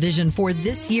personal vision for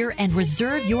this year and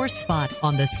reserve your spot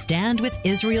on the Stand with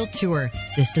Israel tour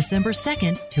this December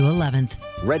 2nd to 11th.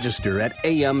 Register at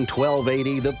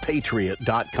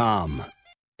am1280thepatriot.com.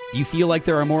 You feel like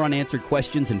there are more unanswered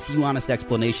questions and few honest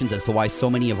explanations as to why so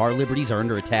many of our liberties are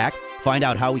under attack? Find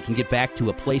out how we can get back to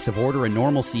a place of order and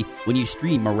normalcy when you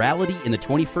stream Morality in the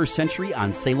 21st Century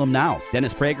on Salem Now.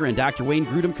 Dennis Prager and Dr. Wayne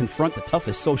Grudem confront the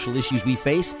toughest social issues we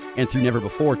face, and through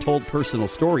never-before-told personal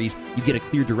stories, you get a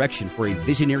clear direction for a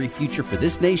visionary future for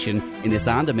this nation in this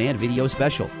on-demand video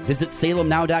special. Visit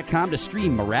salemnow.com to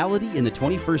stream Morality in the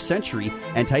 21st Century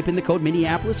and type in the code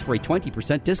Minneapolis for a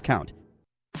 20% discount.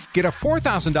 Get a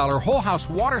 $4,000 whole house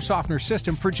water softener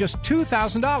system for just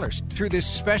 $2,000 through this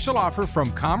special offer from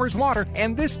Commerce Water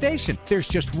and this station. There's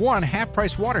just one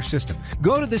half-price water system.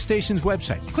 Go to the station's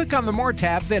website, click on the More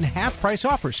tab, then half-price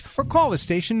offers, or call the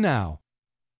station now.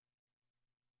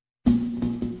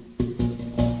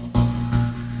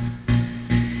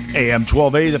 AM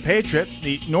 1280, The Patriot,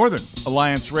 the Northern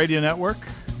Alliance Radio Network,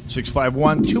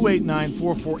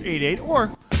 651-289-4488,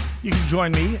 or you can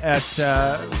join me at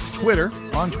Twitter,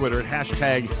 at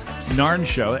hashtag Narn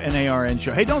Show, N-A-R-N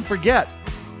Show. Hey, don't forget,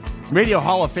 Radio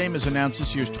Hall of Fame has announced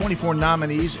this year's 24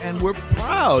 nominees, and we're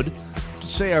proud to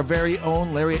say our very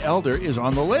own Larry Elder is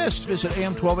on the list. Visit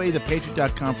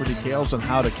am1280thepatriot.com for details on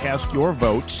how to cast your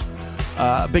votes.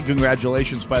 Big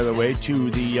congratulations, by the way, to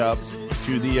the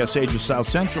Sage of South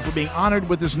Central for being honored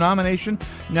with this nomination.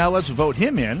 Now let's vote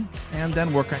him in and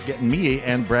then work on getting me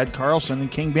and Brad Carlson and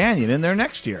King Banyan in there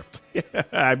next year.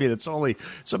 I mean, it's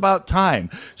about time.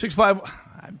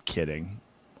 I'm kidding.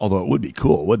 Although it would be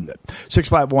cool, wouldn't it?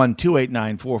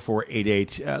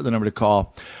 651-289-4488, the number to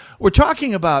call. We're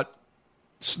talking about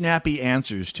snappy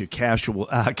answers to casual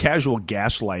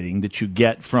gaslighting that you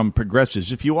get from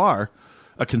progressives if you are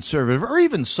a conservative or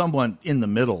even someone in the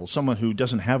middle, someone who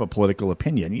doesn't have a political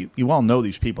opinion. You all know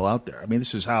these people out there. I mean,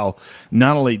 this is how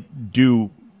not only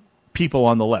do people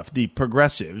on the left, the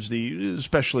progressives,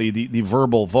 especially the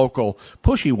verbal, vocal,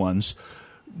 pushy ones,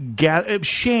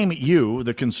 shame you,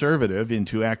 the conservative,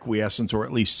 into acquiescence or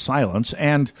at least silence,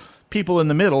 and people in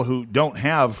the middle who don't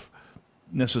have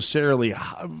necessarily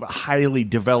highly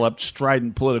developed,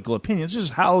 strident political opinions. This is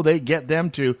how they get them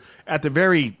to, at the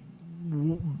very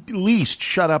least,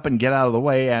 shut up and get out of the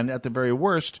way, and at the very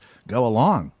worst, go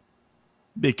along.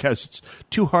 Because it's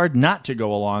too hard not to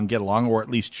go along, get along, or at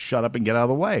least shut up and get out of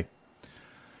the way.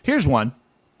 Here's one.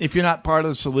 If you're not part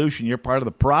of the solution, you're part of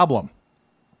the problem.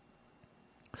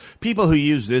 People who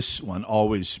use this one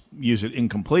always use it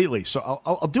incompletely. So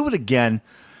I'll do it again,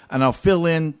 and I'll fill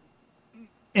in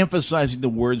emphasizing the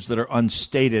words that are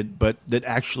unstated but that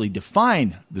actually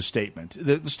define the statement.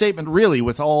 The statement really,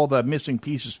 with all the missing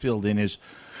pieces filled in, is,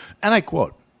 and I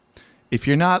quote, "If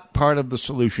you're not part of the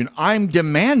solution, I'm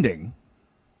demanding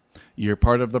you're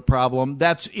part of the problem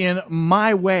that's in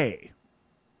my way."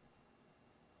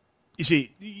 You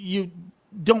see, you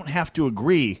don't have to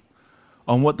agree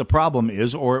on what the problem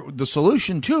is or the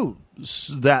solution to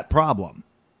that problem.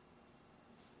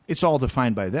 It's all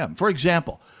defined by them. For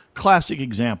example, classic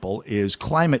example is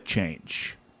climate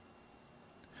change.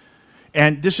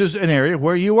 And this is an area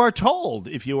where you are told,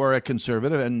 if you are a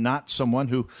conservative and not someone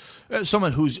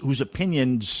whose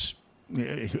opinions,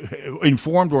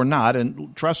 informed or not,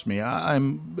 and trust me,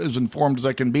 I'm as informed as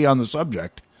I can be on the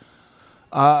subject,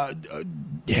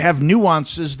 have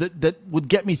nuances that would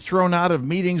get me thrown out of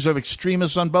meetings of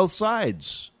extremists on both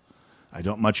sides. I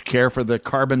don't much care for the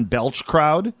carbon belch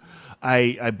crowd.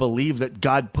 I believe that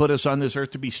God put us on this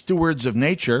earth to be stewards of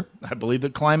nature. I believe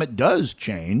that climate does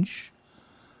change.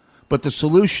 But the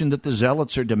solution that the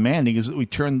zealots are demanding is that we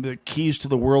turn the keys to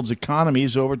the world's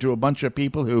economies over to a bunch of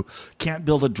people who can't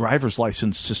build a driver's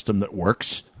license system that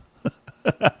works.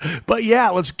 But yeah,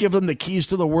 let's give them the keys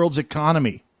to the world's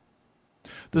economy.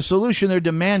 The solution they're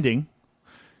demanding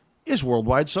is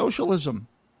worldwide socialism.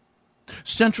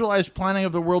 Centralized planning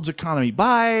of the world's economy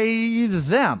by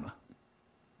them.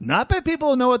 Not by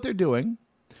people who know what they're doing.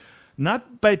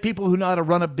 Not by people who know how to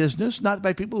run a business. Not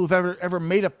by people who've ever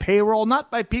made a payroll.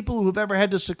 Not by people who've ever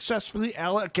had to successfully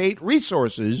allocate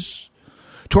resources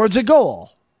towards a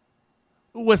goal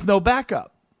with no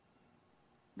backup.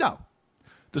 No.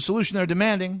 The solution they're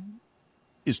demanding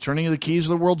is turning the keys of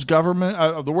the world's government,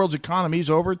 of the world's economies,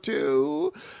 over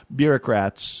to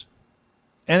bureaucrats.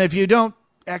 And if you don't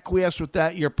acquiesce with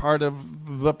that, you're part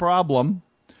of the problem,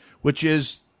 which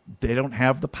is they don't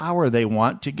have the power they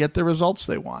want to get the results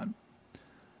they want.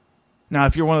 Now,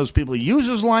 if you're one of those people who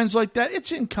uses lines like that,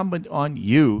 it's incumbent on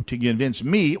you to convince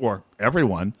me, or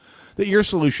everyone, that your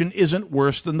solution isn't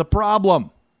worse than the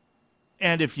problem.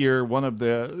 And if you're one of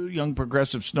the young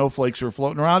progressive snowflakes who are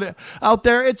floating around out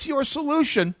there, it's your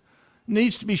solution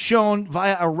needs to be shown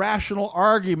via a rational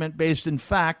argument based in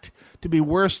fact to be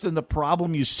worse than the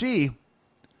problem you see.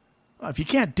 If you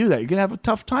can't do that, you're going to have a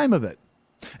tough time of it.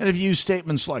 And if you use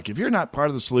statements like, if you're not part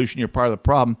of the solution, you're part of the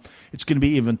problem, it's going to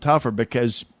be even tougher,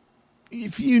 because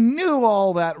if you knew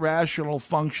all that rational,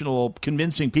 functional,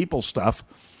 convincing people stuff,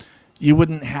 you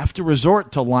wouldn't have to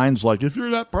resort to lines like, if you're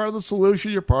not part of the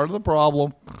solution, you're part of the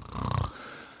problem.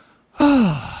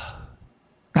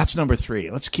 That's number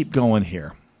 3. Let's keep going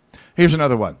here. Here's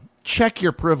another one. Check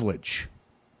your privilege.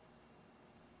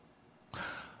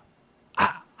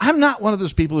 I'm not one of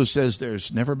those people who says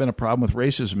there's never been a problem with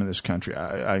racism in this country.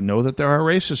 I know that there are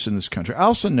racists in this country. I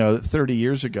also know that 30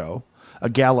 years ago, a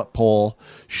Gallup poll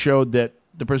showed that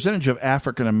the percentage of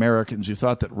African Americans who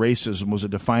thought that racism was a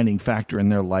defining factor in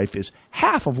their life is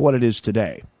half of what it is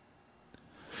today.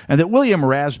 And that William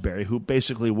Raspberry, who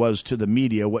basically was to the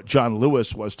media what John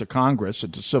Lewis was to Congress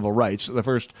and to civil rights, the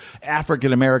first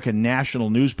African American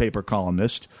national newspaper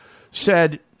columnist,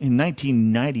 said in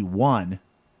 1991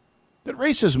 that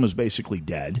racism was basically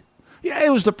dead. Yeah,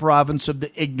 it was the province of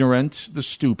the ignorant, the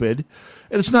stupid,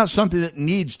 and it's not something that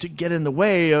needs to get in the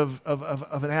way of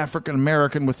an African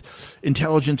American with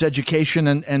intelligence, education,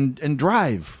 and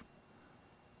drive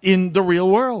in the real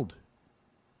world.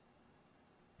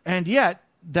 And yet,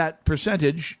 that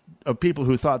percentage of people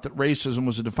who thought that racism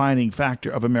was a defining factor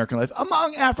of American life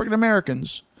among African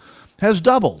Americans has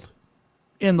doubled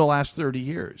in the last 30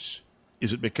 years.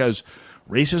 Is it because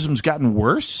racism's gotten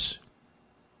worse?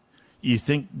 You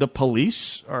think the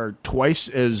police are twice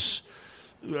as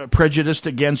prejudiced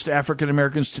against African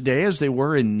Americans today as they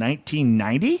were in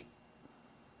 1990?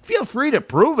 Feel free to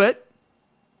prove it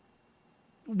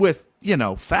with,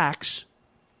 facts.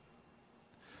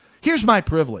 Here's my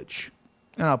privilege,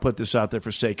 and I'll put this out there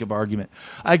for sake of argument.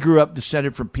 I grew up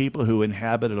descended from people who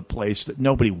inhabited a place that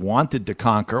nobody wanted to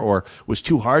conquer or was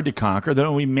too hard to conquer,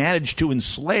 that we managed to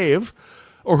enslave,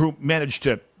 or who managed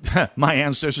to, my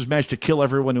ancestors managed to kill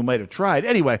everyone who might have tried.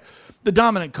 Anyway, the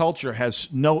dominant culture has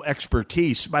no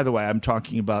expertise. By the way, I'm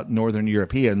talking about Northern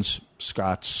Europeans,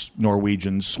 Scots,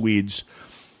 Norwegians, Swedes.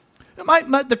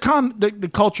 The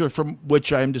culture from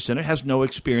which I am descended has no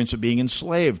experience of being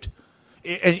enslaved.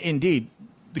 Indeed,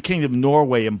 the Kingdom of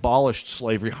Norway abolished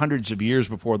slavery hundreds of years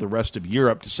before the rest of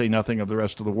Europe, to say nothing of the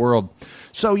rest of the world.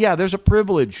 So, yeah, there's a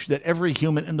privilege that every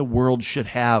human in the world should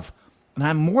have, and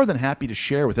I'm more than happy to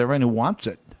share with everyone who wants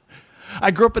it.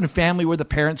 I grew up in a family where the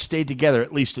parents stayed together,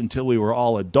 at least until we were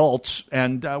all adults,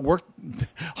 and worked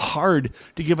hard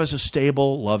to give us a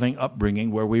stable, loving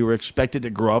upbringing where we were expected to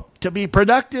grow up to be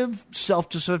productive,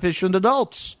 self-sufficient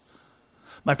adults.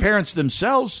 My parents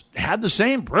themselves had the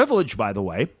same privilege, by the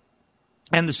way,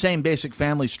 and the same basic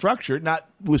family structure,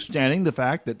 notwithstanding the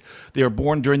fact that they were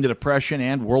born during the Depression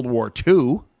and World War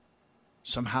II.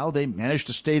 Somehow they managed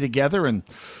to stay together and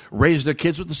raise their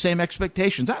kids with the same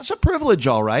expectations. That's a privilege,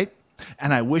 all right,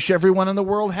 and I wish everyone in the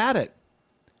world had it.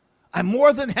 I'm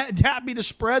more than happy to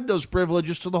spread those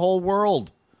privileges to the whole world,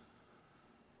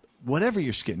 whatever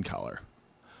your skin color.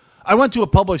 I went to a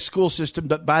public school system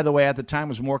that, by the way, at the time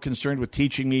was more concerned with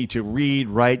teaching me to read,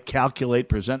 write, calculate,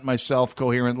 present myself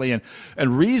coherently,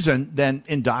 and reason than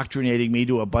indoctrinating me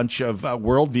to a bunch of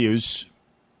worldviews.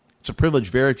 It's a privilege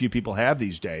very few people have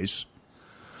these days.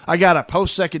 I got a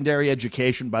post-secondary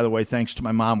education, by the way, thanks to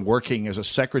my mom working as a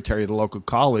secretary at a local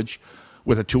college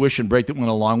with a tuition break that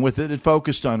went along with it. It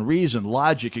focused on reason,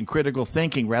 logic, and critical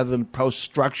thinking rather than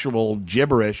post-structural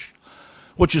gibberish,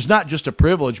 which is not just a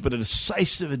privilege, but a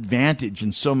decisive advantage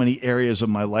in so many areas of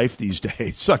my life these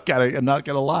days. So I'm not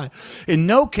going to lie. In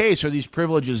no case are these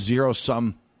privileges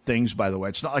zero-sum things, by the way.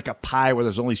 It's not like a pie where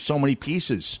there's only so many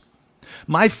pieces.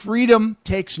 My freedom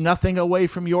takes nothing away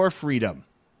from your freedom.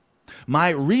 My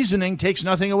reasoning takes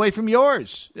nothing away from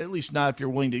yours, at least not if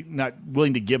you're not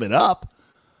willing to give it up,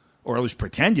 or at least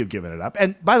pretend you've given it up.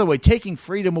 And by the way, taking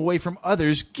freedom away from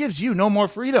others gives you no more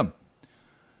freedom.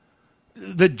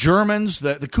 The Germans,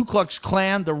 the Ku Klux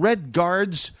Klan, the Red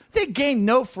Guards, they gained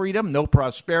no freedom, no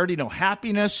prosperity, no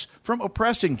happiness from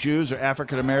oppressing Jews or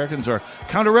African Americans or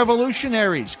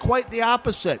counter-revolutionaries. Quite the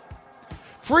opposite.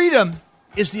 Freedom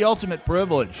is the ultimate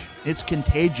privilege. It's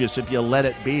contagious if you let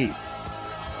it be.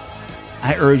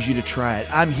 I urge you to try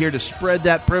it. I'm here to spread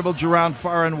that privilege around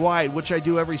far and wide, which I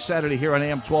do every Saturday here on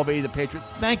AM 1280 The Patriot.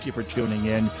 Thank you for tuning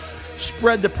in.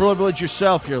 Spread the privilege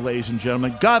yourself here, ladies and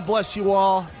gentlemen. God bless you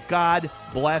all. God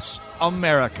bless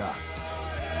America.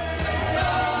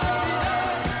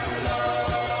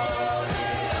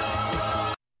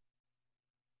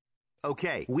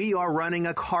 Okay, we are running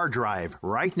a car drive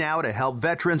right now to help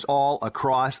veterans all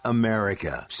across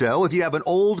America. So if you have an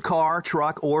old car,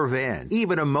 truck, or van,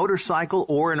 even a motorcycle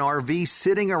or an RV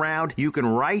sitting around, you can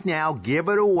right now give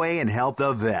it away and help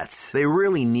the vets. They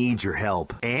really need your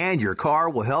help. And your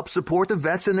car will help support the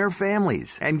vets and their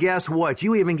families. And guess what?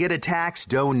 You even get a tax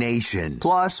donation.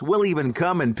 Plus, we'll even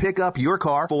come and pick up your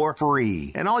car for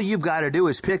free. And all you've got to do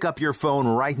is pick up your phone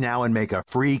right now and make a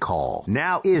free call.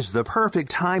 Now is the perfect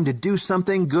time to do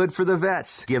something good for the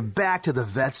vets. Give back to the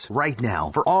vets right now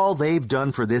for all they've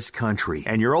done for this country.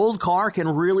 And your old car can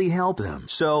really help them.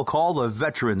 So call the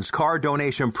Veterans Car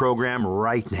Donation Program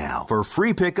right now for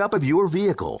free pickup of your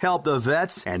vehicle. Help the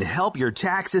vets and help your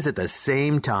taxes at the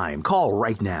same time. Call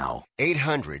right now.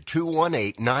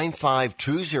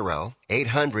 800-218-9520.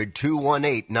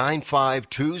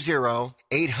 800-218-9520.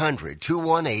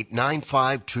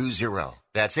 800-218-9520.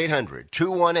 That's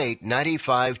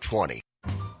 800-218-9520.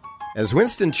 As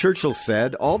Winston Churchill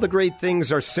said, all the great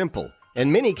things are simple,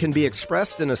 and many can be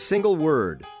expressed in a single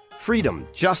word: freedom,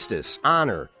 justice,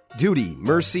 honor, duty,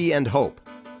 mercy, and hope.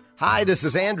 Hi, this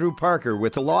is Andrew Parker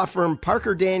with the law firm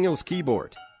Parker Daniels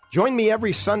Keyboard. Join me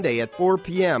every Sunday at 4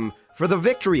 p.m. for the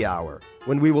Victory Hour,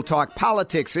 when we will talk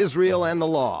politics, Israel, and the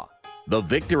law. The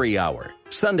Victory Hour,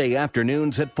 Sunday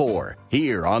afternoons at 4,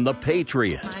 here on The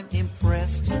Patriot. I'm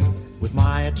impressed with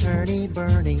my attorney,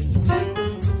 Bernie.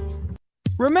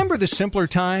 Remember the simpler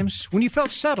times when you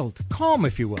felt settled, calm,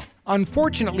 if you will.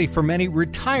 Unfortunately for many,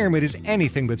 retirement is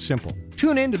anything but simple.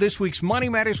 Tune in to this week's Money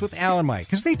Matters with Al and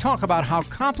Mike as they talk about how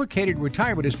complicated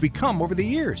retirement has become over the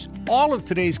years. All of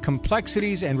today's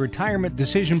complexities and retirement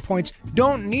decision points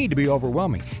don't need to be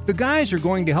overwhelming. The guys are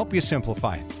going to help you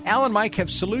simplify it. Al and Mike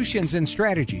have solutions and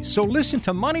strategies, so listen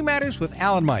to Money Matters with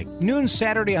Al and Mike, noon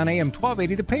Saturday on AM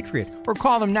 1280 The Patriot, or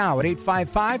call them now at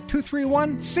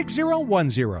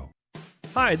 855-231-6010.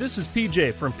 Hi, this is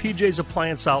PJ from PJ's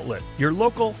Appliance Outlet, your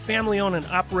local family-owned and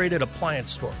operated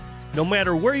appliance store. No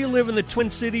matter where you live in the Twin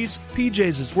Cities,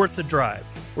 PJ's is worth the drive.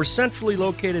 We're centrally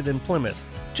located in Plymouth.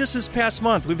 Just this past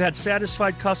month, we've had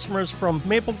satisfied customers from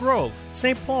Maple Grove,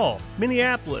 St. Paul,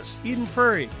 Minneapolis, Eden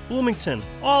Prairie, Bloomington,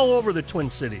 all over the Twin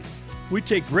Cities. We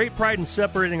take great pride in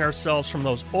separating ourselves from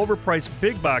those overpriced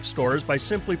big box stores by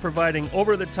simply providing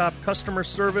over-the-top customer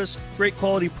service, great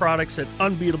quality products at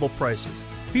unbeatable prices.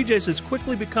 PJ's has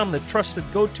quickly become the trusted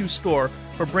go-to store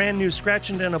for brand new scratch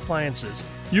and dent appliances.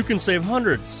 You can save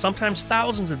hundreds, sometimes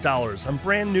thousands of dollars on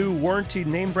brand new warranted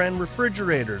name brand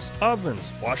refrigerators,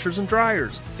 ovens, washers and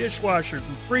dryers, dishwashers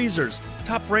and freezers,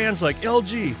 top brands like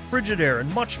LG, Frigidaire,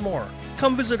 and much more.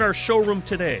 Come visit our showroom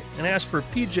today and ask for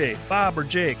PJ, Bob, or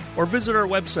Jake, or visit our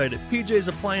website at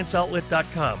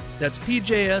pjsapplianceoutlet.com. That's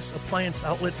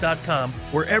pjsapplianceoutlet.com,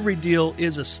 where every deal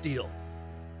is a steal.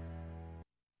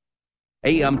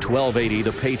 AM 1280,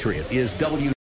 The Patriot, is